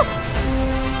 Whew.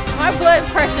 My blood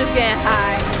pressure's getting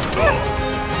high.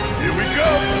 Here we go.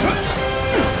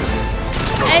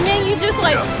 And then you just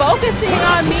like focusing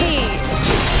on me.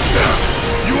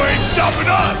 You ain't stopping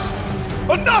us.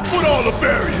 Enough with all the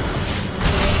barriers.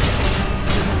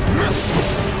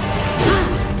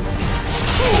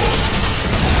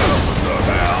 What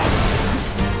the hell?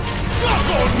 Suck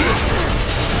on this.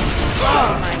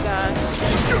 Oh my gosh.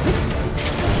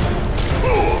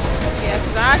 Yeah,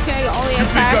 because I can only You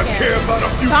think attack I care him. about a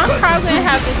few So I'm cuts probably and gonna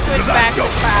have to bruises? switch 'Cause I back to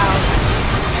don't. Cloud.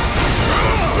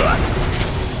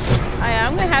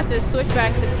 I'm gonna have to switch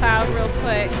back to Cloud real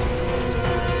quick.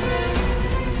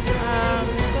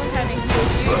 Let's go ahead and heal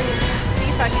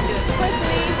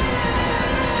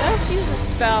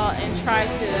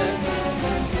try to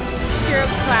cure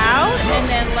Cloud, and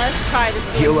then let's try to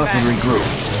heal up and regroup.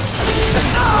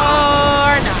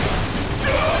 Or not.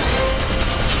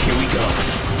 Here we go.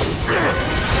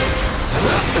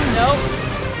 Nope.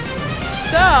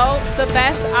 So the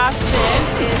best option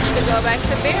is to go back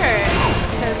to Barrett,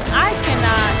 because I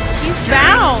cannot. He's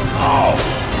bound. Oh!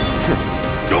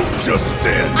 Don't just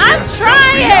stand there. I'm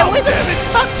trying. What the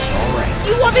fuck Alright.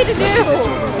 you want me to do?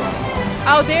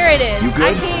 Oh, there it is. You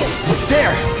good? I can't.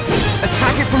 There!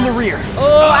 Attack it from the rear.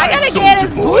 Oh, I gotta get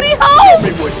his booty Show hole. me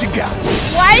what you got.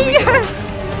 Why you?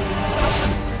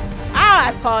 Ah,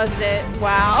 I paused it.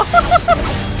 Wow.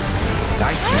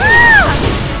 Nice.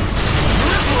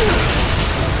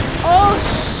 Oh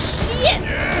shit!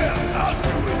 Yeah, I'll do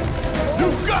it. You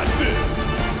got this.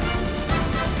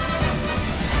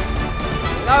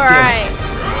 All right.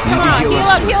 Come on, heal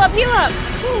up, heal up, heal up.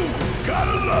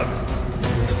 Gotta love it.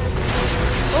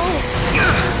 Ooh.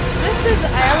 This is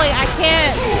I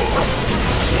can't.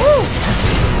 Woo.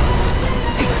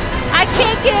 I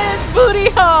can't get his booty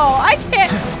hole. I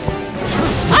can't.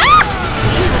 Ah!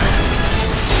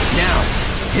 Now,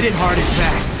 hit it hard and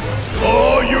fast.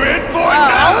 Oh, you're in for it Oh, I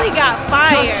now. only got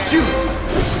fire. Just shoot.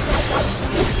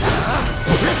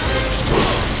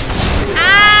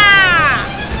 Ah!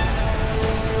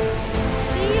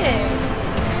 Shit.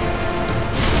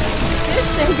 This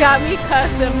thing got me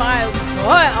cussing my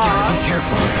butt off. Be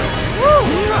careful. Woo.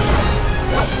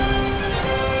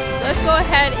 Let's go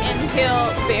ahead and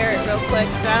heal Barrett real quick,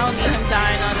 because I don't need him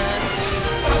dying on us.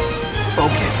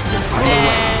 Focus.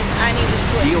 And I need to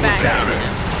switch Deal with back that. to him.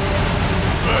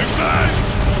 Like that.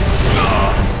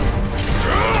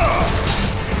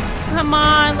 Come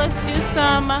on, let's do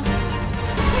some.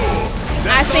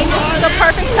 I think this is the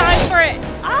perfect time for it.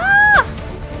 Ah!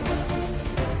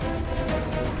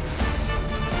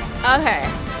 Okay.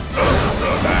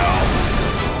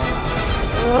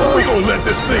 We gonna let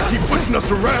this thing keep pushing us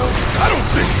around? I don't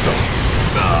think so.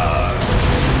 Nah.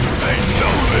 Ain't no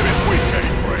limits we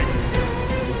can't break.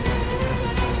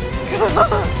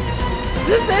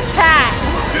 Just attack.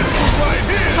 This one right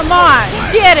here. Come on,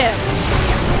 get him.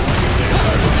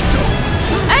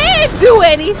 I didn't do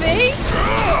anything.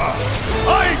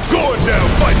 I ain't going down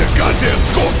fighting a goddamn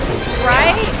scorpion.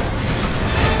 Right?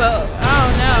 But, oh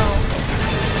no.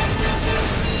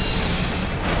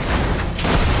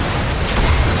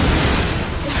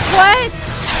 What?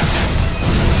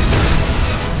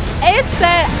 It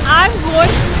said I'm going.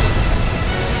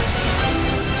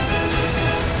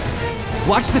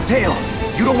 Watch the tail.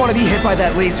 You don't want to be hit by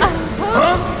that laser.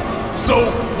 Huh?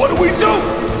 So, what do we do?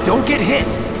 Don't get hit.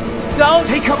 Don't.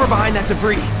 Take cover behind that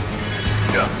debris.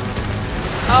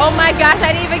 Oh my gosh,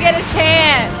 I didn't even get a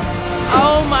chance.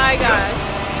 Oh my gosh.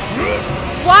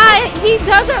 Why? He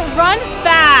doesn't run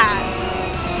fast.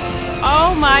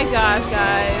 Oh my gosh,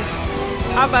 guys.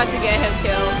 I'm about to get him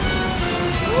killed.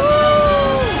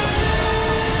 Woo!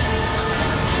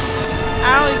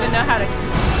 I don't even know how to.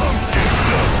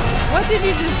 What did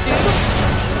you just do?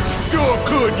 Sure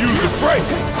could use a break.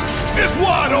 It's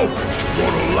wide open.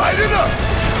 Gonna light it up.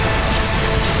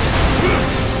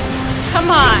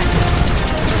 Come on.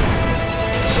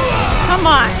 Come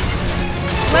on.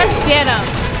 Let's get him.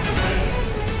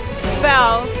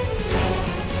 Spells.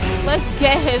 Let's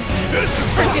get his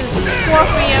freaking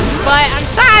scorpion butt. I'm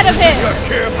tired of it. I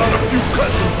care about a few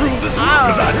cuts and bruises,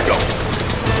 because I don't.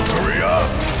 Hurry up.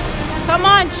 Come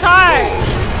on, charge.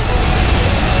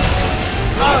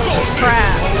 Oh,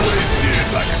 crap.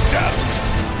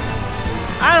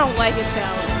 I don't like a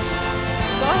challenge.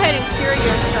 Go ahead and cure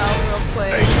yourself real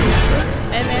quick.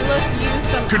 And then let's use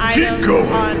some Could items get going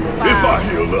on if I fire.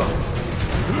 heal up.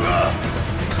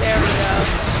 There we go.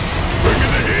 Bring in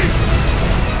the heat.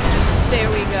 There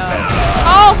we go.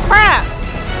 Oh, crap.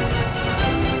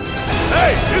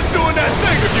 Hey, it's doing that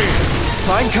thing again.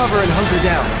 Find cover and hunker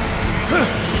down.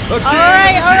 All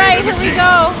right, here we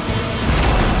go.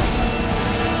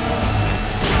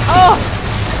 Oh,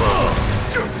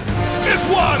 It's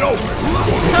wide open.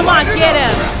 come on, get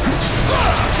him.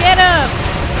 Get him.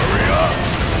 Hurry up.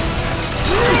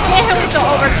 Get him with the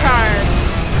overcharge.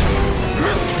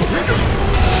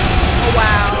 Oh,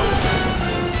 wow.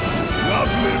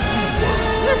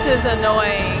 This is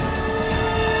annoying.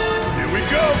 Here we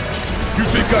go. You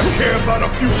think I care about a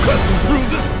few cuts and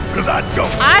bruises? Because I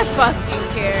don't. I fucking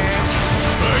care.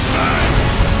 Bang, bang.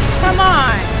 Come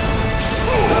on.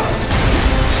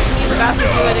 He's about to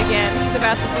do it again. He's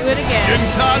about to do it again.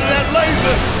 Getting tired of that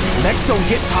laser. Next, don't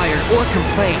get tired or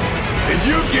complain. And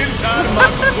you getting tired of my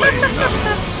complaining.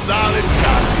 Solid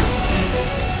copy.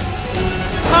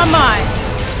 Come on.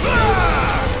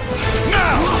 Ah!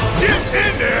 Now, get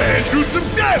in there and do some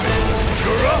damage.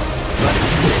 You're up. Let's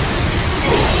do this.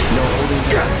 No holding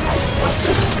back.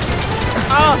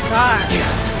 Oh god.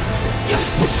 Get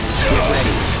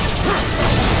ready.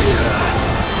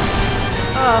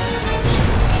 Oh.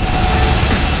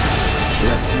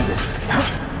 Let's do this.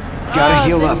 Gotta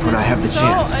heal up when I have the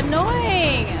chance. So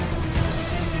annoying.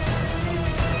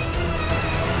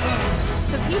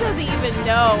 Because he doesn't even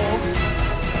know.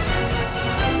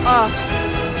 Oh.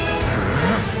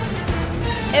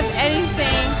 If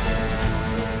anything,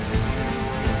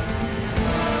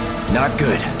 not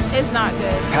good. it's not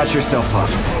good. Patch yourself up.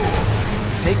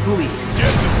 Take the lead.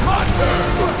 Yes, it's my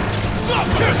turn. Suck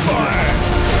this fire.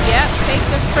 Yep, take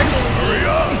the freaking lead.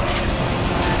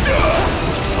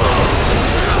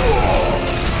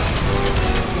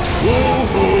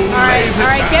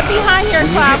 Alright, get behind your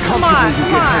cloud. Come on,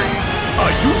 come on.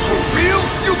 Are you for real?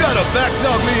 You gotta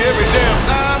backtalk me every damn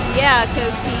time? Yeah,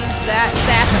 because he's that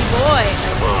sassy boy.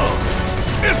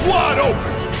 It's wide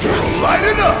open. Light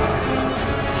it up.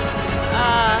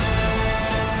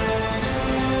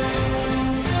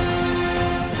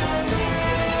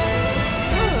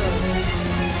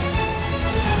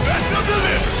 That's the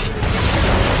delivery.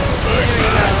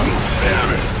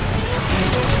 Damn it.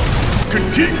 Could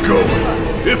keep going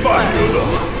if I heal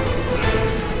up.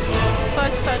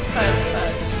 Fudge.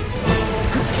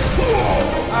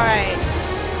 Alright.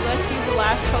 Let's use the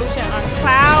last potion on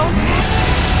Cloud.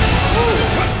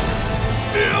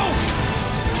 Still.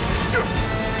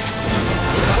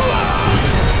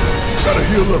 Gotta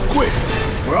heal up quick,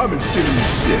 or I'm in serious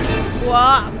shit.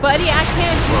 Well, buddy, I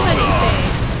can't do anything.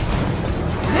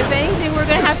 If anything, we're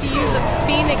gonna have to use the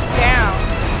Phoenix down.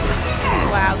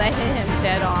 Wow, that hit him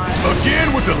dead on.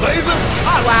 Again with the laser?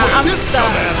 Wow, I'm this stuck.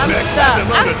 dumbass I'm neck stuck. hasn't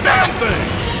learned a damn thing.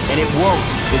 And it won't.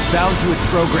 It's bound to its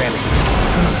programming.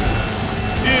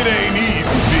 It ain't easy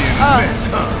being a mess,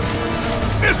 huh?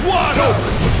 It's wide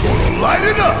open. Gonna light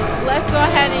it up. Let's go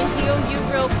ahead and heal you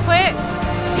real quick.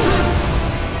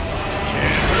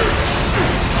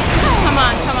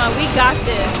 Come on, we got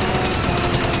this.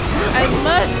 As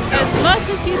much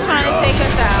as he's trying to take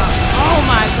us out. Oh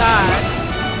my god.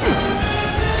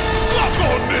 Fuck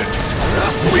on this.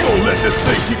 We gonna let this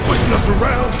thing keep pushing us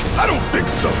around? I don't think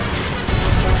so.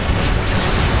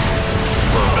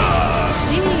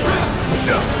 Jeez.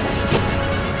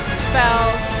 Spell.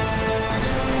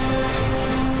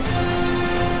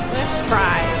 Let's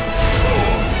try.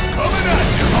 Coming at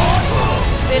you hard.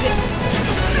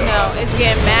 No, it's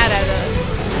getting mad at us.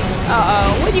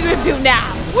 Uh-oh. What are you gonna do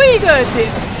now? What are you gonna do?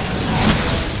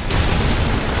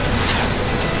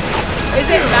 Is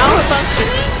it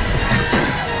malfunctioning?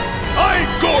 I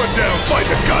ain't going down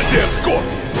fighting a goddamn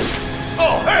scorpion.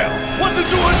 Oh, hell. What's it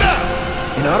doing now?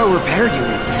 An auto repair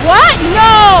unit. What?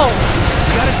 No!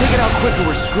 We gotta take it out quick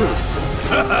or we're screwed.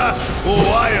 Oh,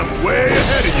 I am way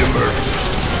ahead of you, Murphy.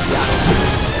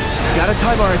 Gotta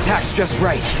time our attacks just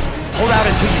right. Hold out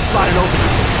until you spot an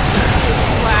opening.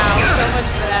 Wow, so much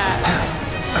for that.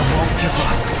 I won't give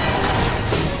up.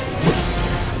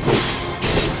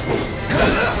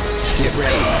 Get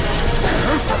ready.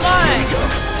 Come on.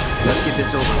 Let's get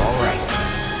this over all right.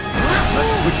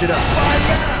 Let's switch it up.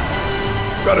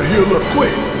 Gotta heal up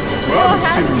quick. We don't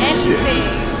have anything.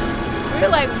 We're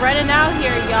like running out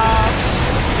here, y'all.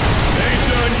 Ain't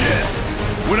done yet.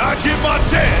 When I get my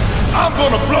chance, I'm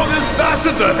gonna blow this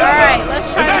bastard the hell out. Alright, let's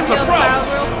try and to heal Cloud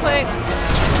real quick.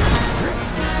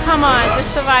 Come on,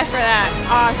 just survive for that.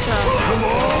 Awesome. Come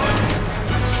on.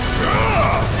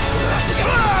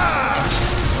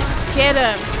 Get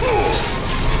him.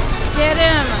 Get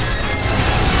him.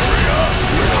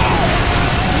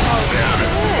 Oh,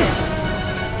 shit.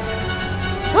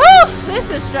 Woo! This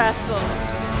is stressful.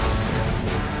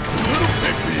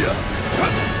 Pick me up.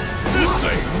 This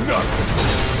ain't nothing.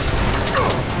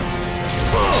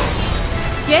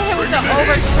 Get him with the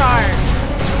overcharge.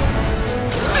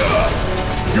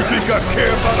 You think I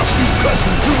care about a few cuts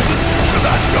and bruises? Because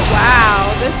I don't.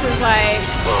 Wow, this is like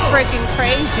freaking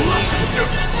crazy.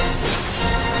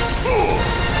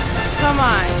 Come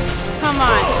on. Come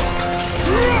on.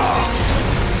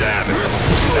 Damn it.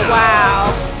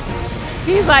 Wow.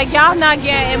 He's like, y'all not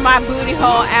getting in my booty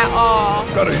hole at all.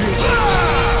 Gotta heal.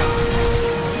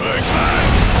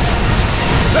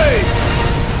 Hey!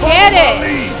 Get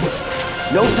it!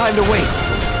 No time to waste.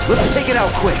 Let's take it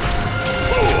out quick.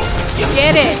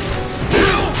 Get it.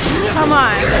 Come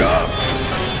on.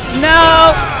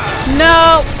 No.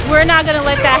 No. We're not gonna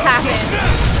let that happen.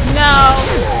 No.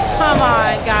 Come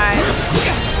on, guys.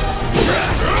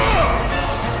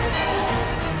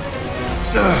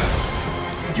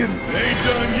 Ain't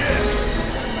done yet.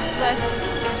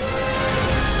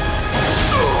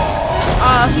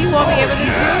 Oh, he won't be able to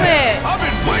do it. I've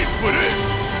been waiting for this.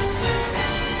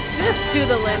 do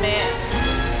the limit.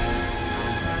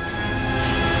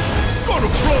 Gonna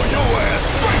throw your ass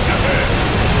straight to hell.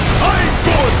 I ain't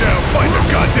going down fighting a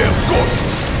goddamn scorpion.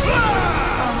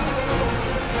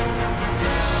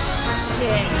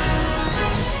 Yeah.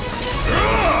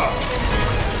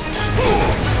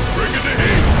 Bring it to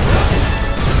heat.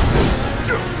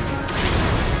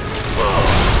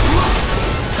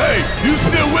 Hey, you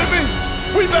still with me?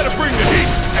 We better bring the heat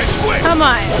and quick. Come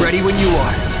on. Ready when you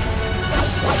are.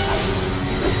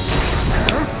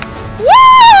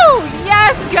 Woo!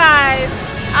 Yes, guys.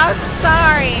 I'm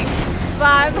sorry, but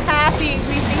I'm happy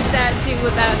we beat that dude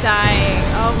without dying.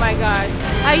 Oh my gosh.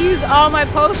 I used all my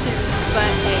potions, but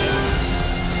hey.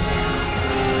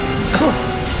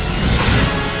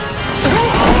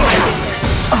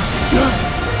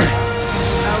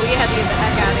 Oh, we had to get the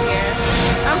heck out of here.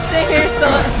 I'm sitting here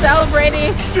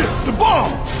celebrating. Shit, the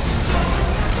bomb!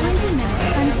 20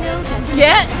 minutes until detonation.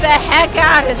 Get the heck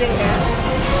out of there.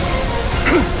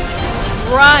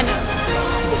 Run.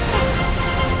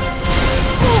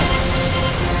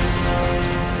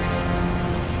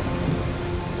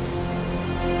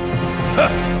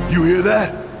 You hear that?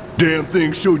 Damn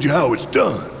thing showed you how it's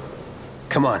done.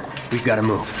 Come on, we've got to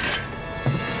move.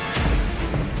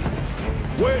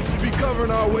 Wedge should be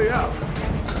covering our way out.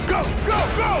 Go, go,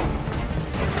 go!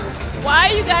 Why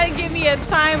you gotta give me a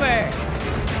timer?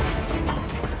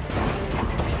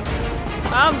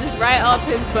 I'm just right up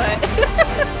his butt.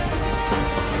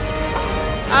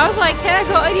 I was like, can I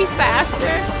go any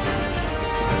faster?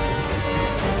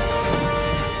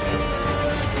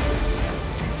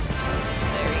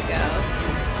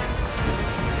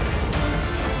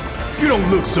 You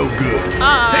don't look so good.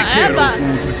 Take care of those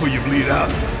wounds before you bleed out.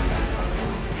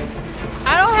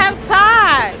 I don't have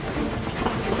time.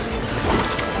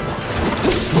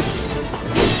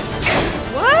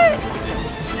 What?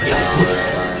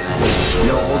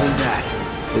 No holding back.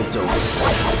 It's over.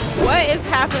 What is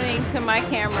happening to my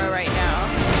camera right now?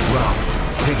 Well,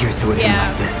 figures who would be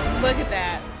like this. Look at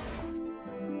that.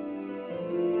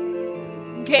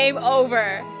 Game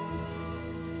over.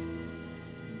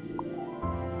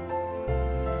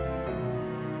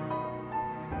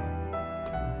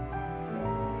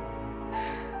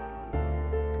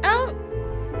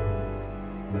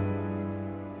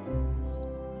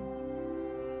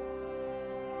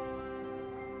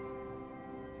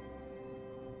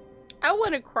 I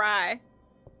want to cry.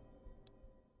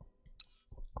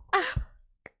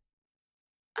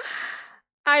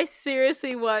 I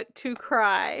seriously want to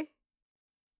cry.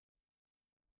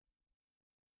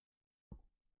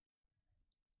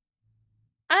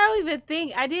 I don't even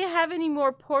think I didn't have any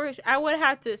more portion. I would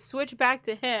have to switch back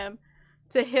to him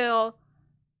to heal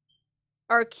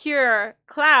or cure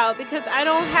Cloud because I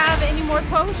don't have any more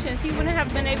potions. He wouldn't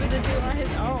have been able to do it on his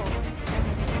own.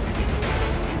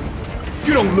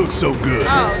 You don't look so good.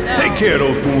 Oh, no. Take care of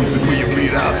those wounds before you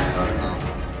bleed out.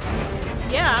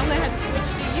 Yeah, I'm gonna have to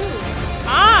switch to you.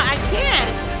 Ah, I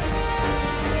can't.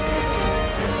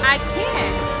 I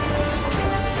can't.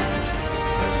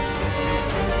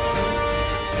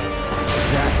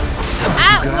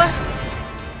 What?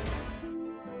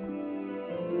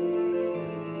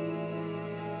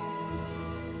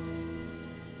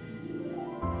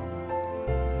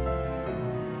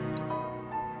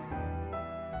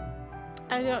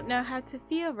 I don't know how to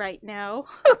feel right now.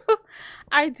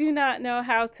 I do not know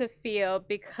how to feel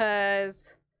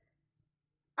because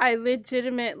I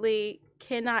legitimately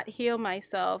cannot heal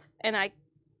myself and I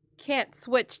can't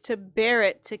switch to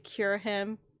Barrett to cure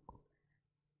him.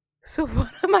 So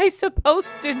what am I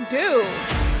supposed to do?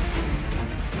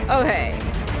 Okay.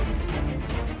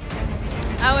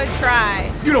 I would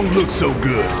try. You don't look so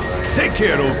good. Take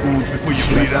care of those wounds before you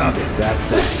bleed out. That's that.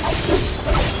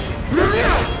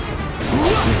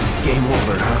 This is game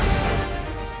over, huh?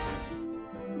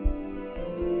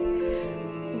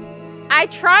 I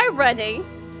try running.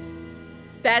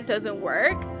 That doesn't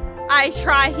work. I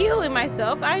try healing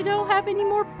myself. I don't have any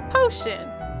more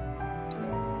potions.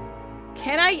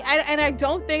 Can I? And I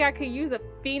don't think I could use a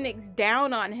Phoenix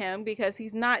down on him because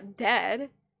he's not dead.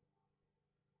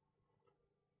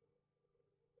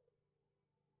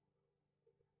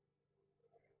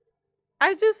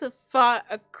 I just fought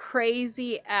a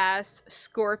crazy ass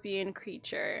scorpion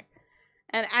creature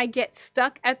and I get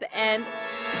stuck at the end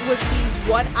with these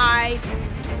one-eyed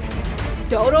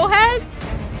dodo heads.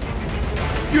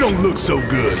 You don't look so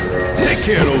good. Take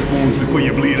care of those wounds before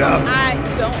you bleed out. I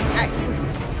don't.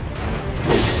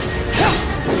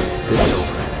 It's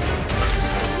over.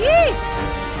 Yee!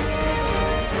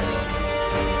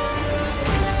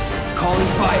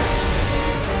 Calling fire.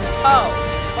 Oh,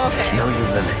 okay. Know your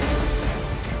limits.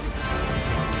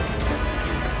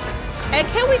 And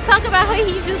can we talk about how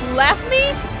he just left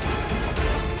me?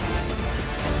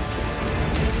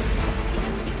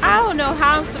 I don't know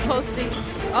how I'm supposed to.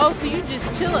 Oh, so you just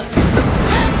chilling?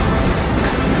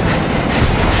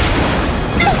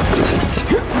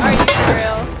 Are you for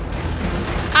real?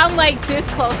 I'm like this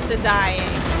close to dying.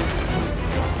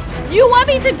 You want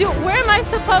me to do? Where am I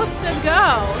supposed to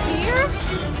go? Here?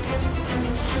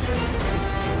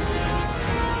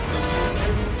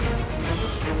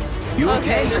 You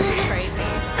Okay, okay? this is crazy.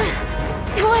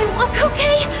 Do I look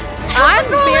okay? I'm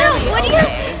barely What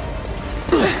okay.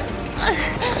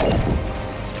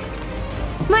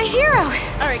 My hero.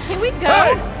 All right, can we go?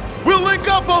 Hey! We'll link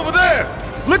up over there!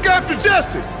 Look after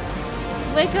Jesse!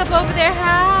 Link up over there?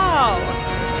 How?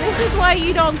 This is why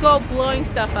you don't go blowing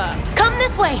stuff up. Come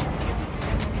this way.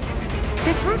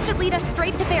 This route should lead us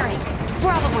straight to Barry.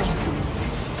 Probably.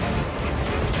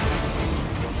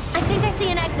 I think I see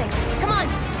an exit. Come on.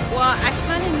 Well, I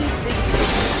kind of need these.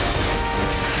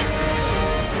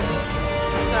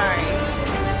 Sorry.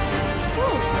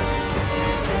 Whew.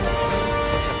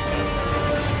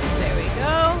 There we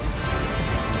go.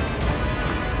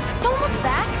 Don't look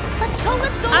back. Let's go,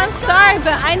 let's go. I'm let's go. sorry,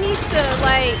 but I need to,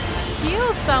 like,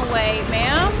 heal some way,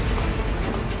 ma'am.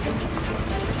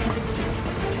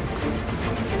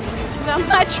 I'm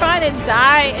not trying to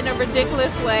die in a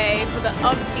ridiculous way for the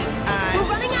umpteenth We're time.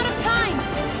 running out of time.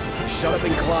 Shut up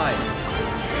and climb.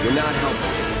 You're not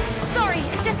helping. Sorry,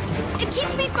 it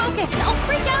keeps me focused. I'll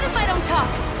freak out if I don't talk.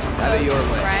 Have it your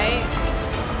way. Right?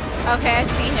 Okay, I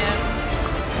see him.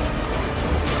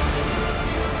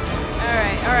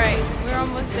 Alright. We're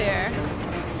almost there.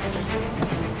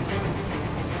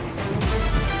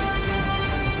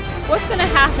 What's gonna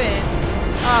happen?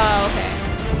 Oh, okay.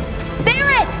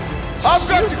 Barrett! I've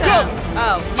got you covered!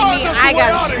 Oh, you Find mean us I the way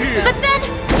got out of here! But then...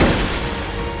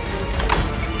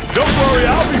 Don't worry,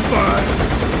 I'll be fine.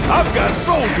 I've got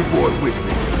Soldier Boy with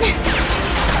me.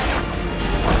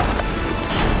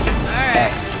 Alright.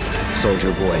 X,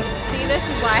 Soldier Boy. See, this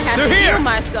is why I have They're to here. heal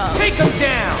myself. Take them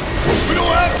down! We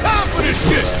don't have time for this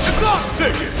shit! The clock's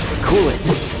ticking! Cool it.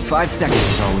 5 seconds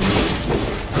is all we need.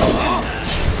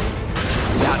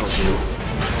 That'll do.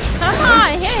 Come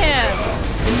on, hit him.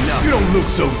 Enough. You don't look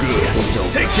so good.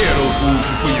 Take care of those wounds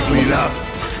before you bleed out.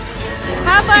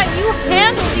 How about you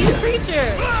handle these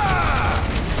creatures?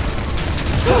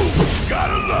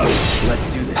 Gotta love it. Let's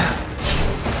do this.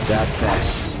 That's that.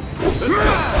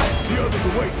 The others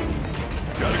are waiting.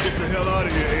 Gotta get the hell out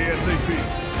of here ASAP.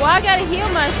 Well, I gotta heal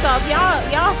myself.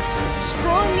 Y'all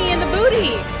screwing me in the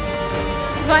booty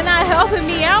by not helping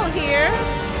me out here.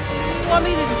 What do you want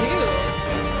me to do?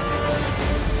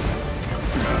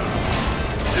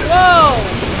 Whoa!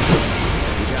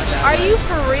 Are you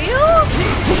for real?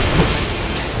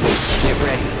 Get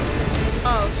ready.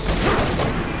 Oh,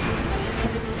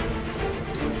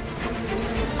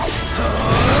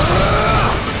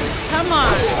 come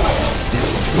on.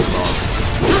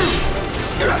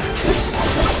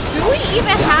 Do we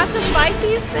even have to fight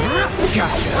these things?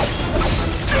 Gotcha.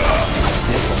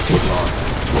 This won't take long.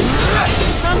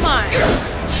 Come on.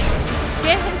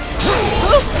 Get his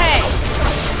okay.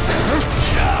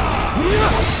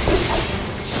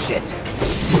 Shit.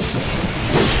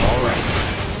 Alright.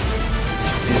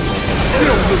 You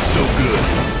don't look so good.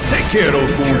 Take care of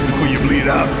those wounds before you bleed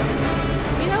out.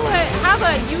 You know what? How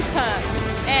about you come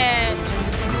and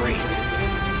Great.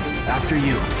 After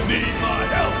you. Need my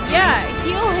help. yeah,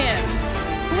 heal him.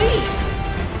 Please.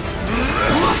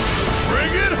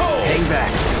 Bring it home. Hang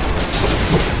back.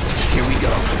 Here we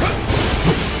go.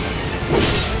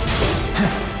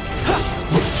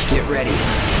 Get ready.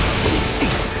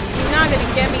 You're not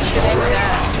gonna get me today with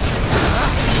that.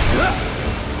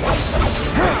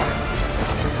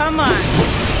 Come on.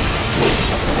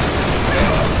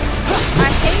 I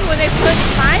hate when they put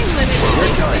time limits.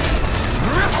 We're done.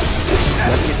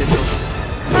 Let's get this over.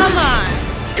 Come on.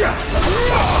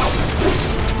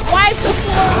 Wipe the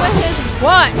floor with his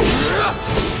butt.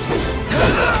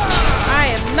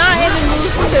 I am not in the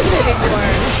mood for this anymore.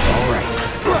 Alright.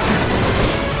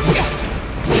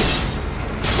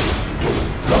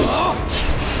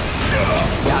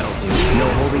 That'll do. No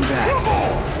holding back.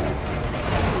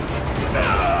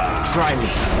 Try me.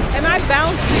 Am I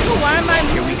bouncing? Why am I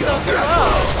moving so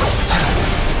slow?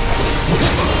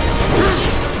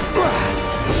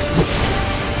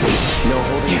 No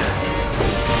holding back.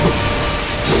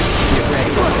 Get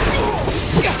ready.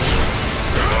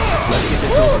 Let's get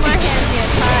this Ooh, over. my hands get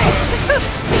tired.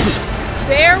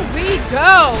 There we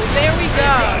go. There we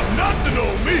go. Nothing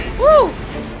on me. Woo!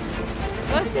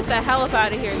 Let's get the hell up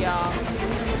out of here, y'all.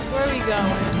 Where are we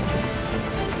going?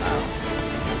 Oh.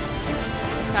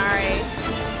 Sorry.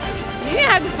 You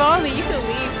didn't have to follow me. You could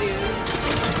leave, dude.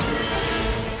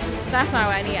 That's not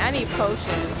what I need. I need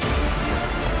potions.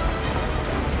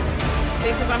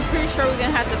 Because I'm pretty sure we're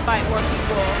gonna have to fight more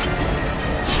people.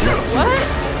 What?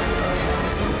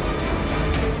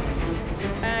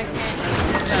 I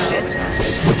can't. Shit.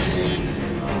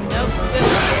 Nope,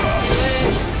 still can't do it.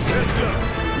 Heads up.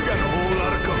 We got a whole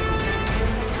lot of cover.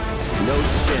 No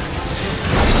shit.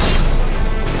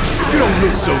 You don't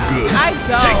look so good. I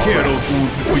don't. Take care of those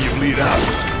wounds before you bleed out.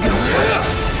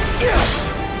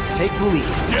 Take the lead.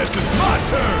 Yes, it's my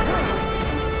turn.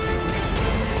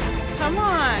 Come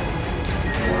on.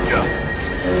 Get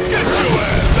your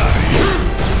ass out of here.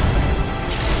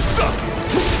 Suck it.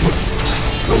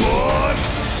 Come on.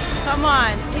 Come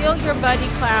on. Heal your buddy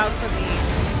Cloud for me.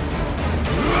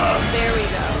 There we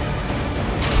go.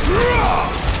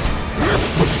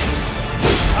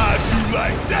 How'd you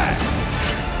like that?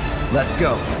 Let's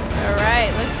go.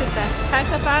 Alright, let's get the heck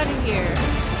up out of here.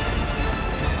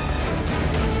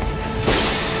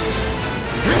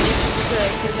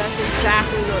 Good, because that's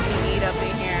exactly what we need up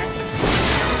in here.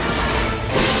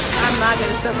 I'm not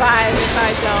going to survive if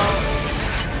I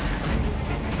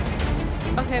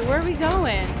don't. Okay, where are we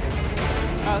going?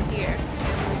 Oh, here.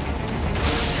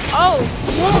 Oh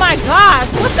my gosh,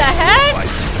 what the heck?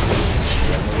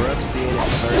 We're up seeing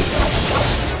it first.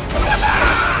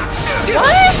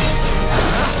 What?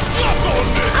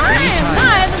 I am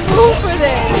not in the mood for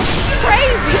this.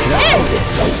 Crazy shit.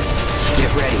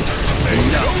 Get ready.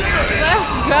 Let's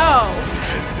go.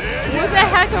 Where the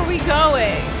heck are we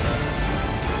going?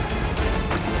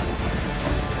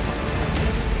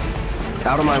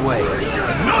 Out of my way.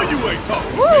 No, you ain't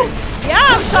talking. Woo! Yeah,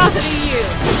 I'm talking to you.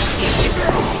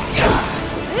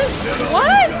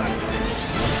 What?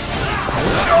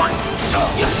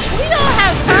 We don't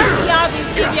have time for y'all to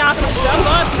get y'all to jump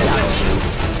on people.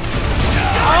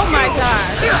 Oh my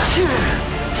gosh.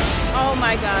 Oh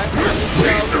my gosh. This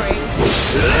is so crazy.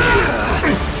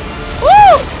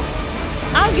 Woo!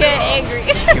 I'm getting angry.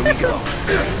 Here we go.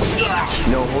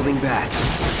 No holding back.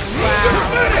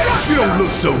 Wow. You don't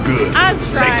look so good. I'm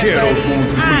trying. Take care of those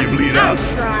wounds before you bleed out. I'm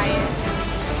trying.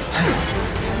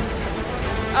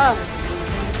 Oh.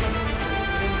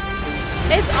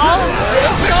 Is all of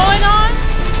this going on?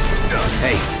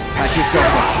 Hey, patch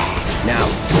yourself up. Now.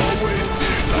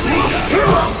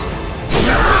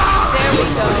 There we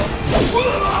go.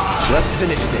 Let's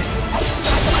finish this.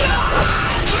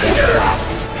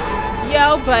 Yo,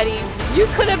 buddy, you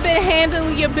could have been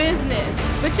handling your business,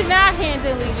 but you're not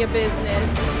handling your business.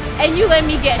 And you let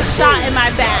me get shot in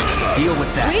my back. Deal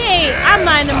with that. I'm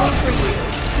not in the mood for you.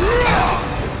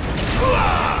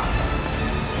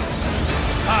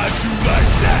 How'd you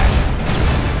like that?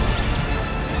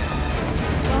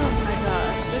 Oh my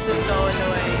gosh, this is so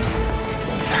annoying.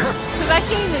 Because I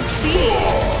can't even see it.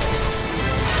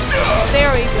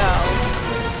 There we go.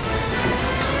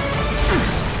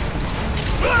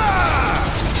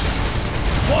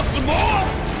 Want some more?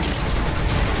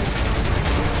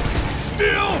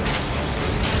 Still?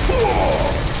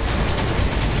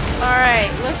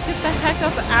 Alright, let's get the heck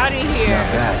up out of here.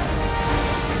 Not bad.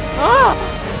 Oh!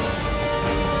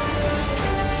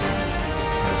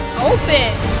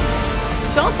 Open!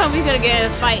 Don't tell me we're gonna get in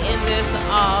a fight in this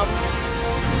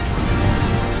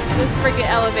freaking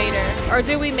elevator. Or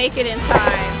did we make it in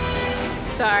time?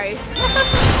 Sorry.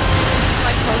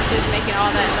 My post is making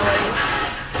all that noise.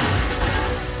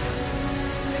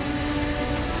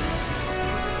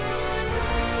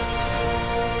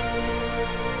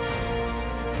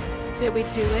 Did we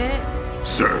do it?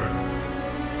 Sir.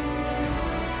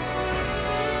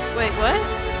 Wait, what?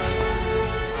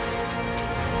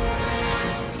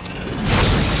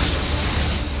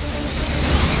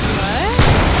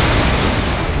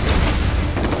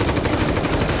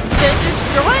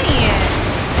 Destroying it.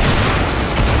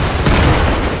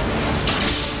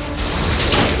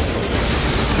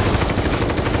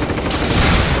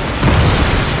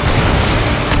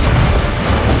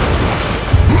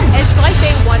 It's like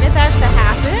they wanted that to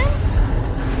happen.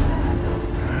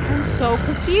 I'm so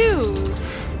confused.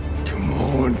 Come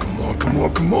on, come on, come on,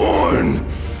 come on.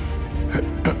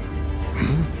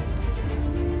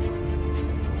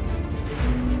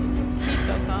 He's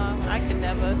so calm. I could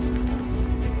never.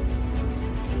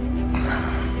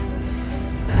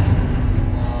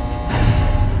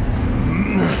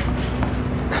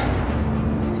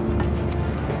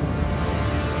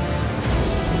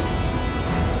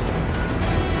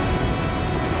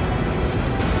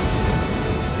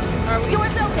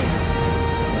 Doors open!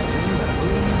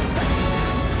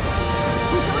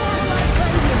 We don't have a lot of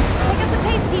time here. Pick up the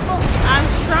pace, people!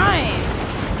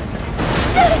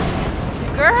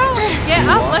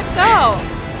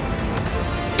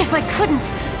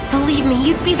 couldn't. Believe me,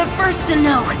 you'd be the first to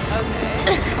know.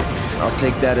 Okay. I'll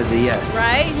take that as a yes.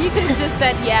 Right? You could have just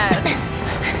said yes.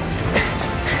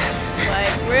 Like,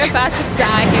 we're about to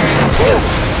die here.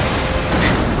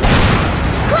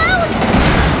 Cloud!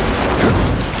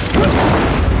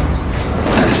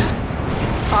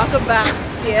 Talk about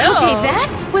skill. Okay,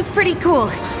 that was pretty cool.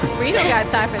 We don't got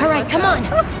time for this. All right, come on.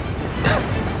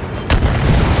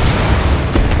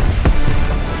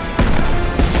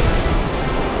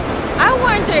 I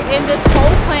wonder, in this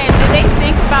whole plan, did they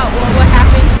think about what would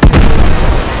happen to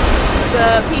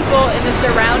the people in the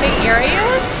surrounding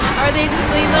areas? Or are they just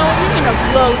like, no, we're gonna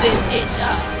blow this ish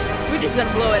up. We're just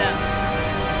gonna blow it up.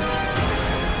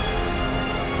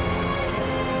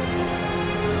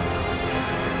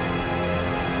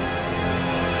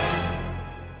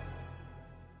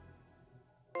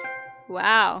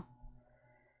 Wow.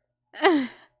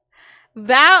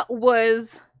 That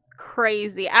was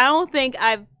crazy. I don't think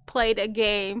I've played a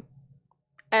game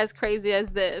as crazy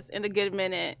as this in a good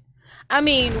minute. I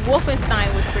mean,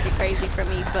 Wolfenstein was pretty crazy for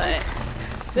me, but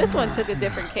this one took a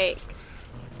different cake.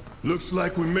 Looks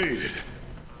like we made it.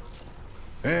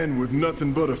 And with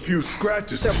nothing but a few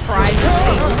scratches. Surprisingly.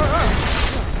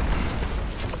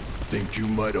 Think you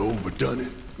might have overdone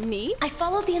it? Me? I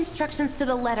followed the instructions to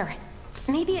the letter.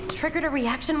 Maybe it triggered a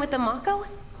reaction with the Mako?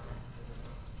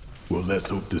 Well, let's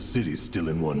hope the city's still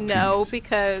in one piece. No,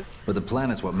 because But the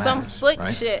planet's what matters, some slick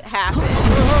right? shit happened.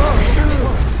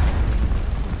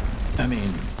 I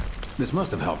mean, this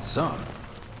must have helped some.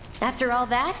 After all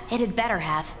that, it had better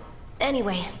have.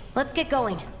 Anyway, let's get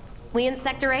going. We in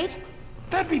Sector 8?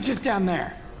 That'd be just down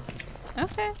there.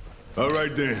 Okay. All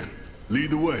right then,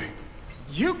 lead the way.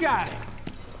 You got it.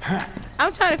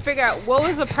 I'm trying to figure out what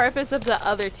was the purpose of the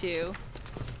other two.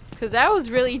 Because that was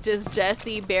really just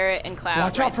Jesse, Barrett, and Cloud.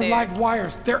 Watch out for live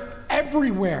wires. They're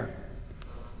everywhere.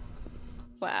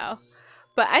 Wow.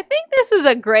 But I think this is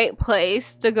a great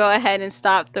place to go ahead and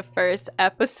stop the first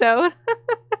episode.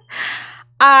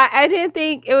 I didn't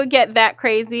think it would get that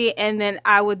crazy and then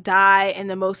I would die in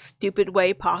the most stupid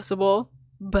way possible.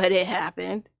 But it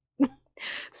happened.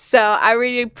 So I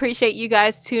really appreciate you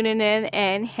guys tuning in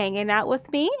and hanging out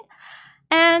with me.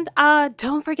 And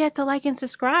don't forget to like and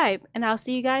subscribe. And I'll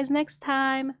see you guys next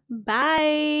time.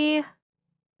 Bye.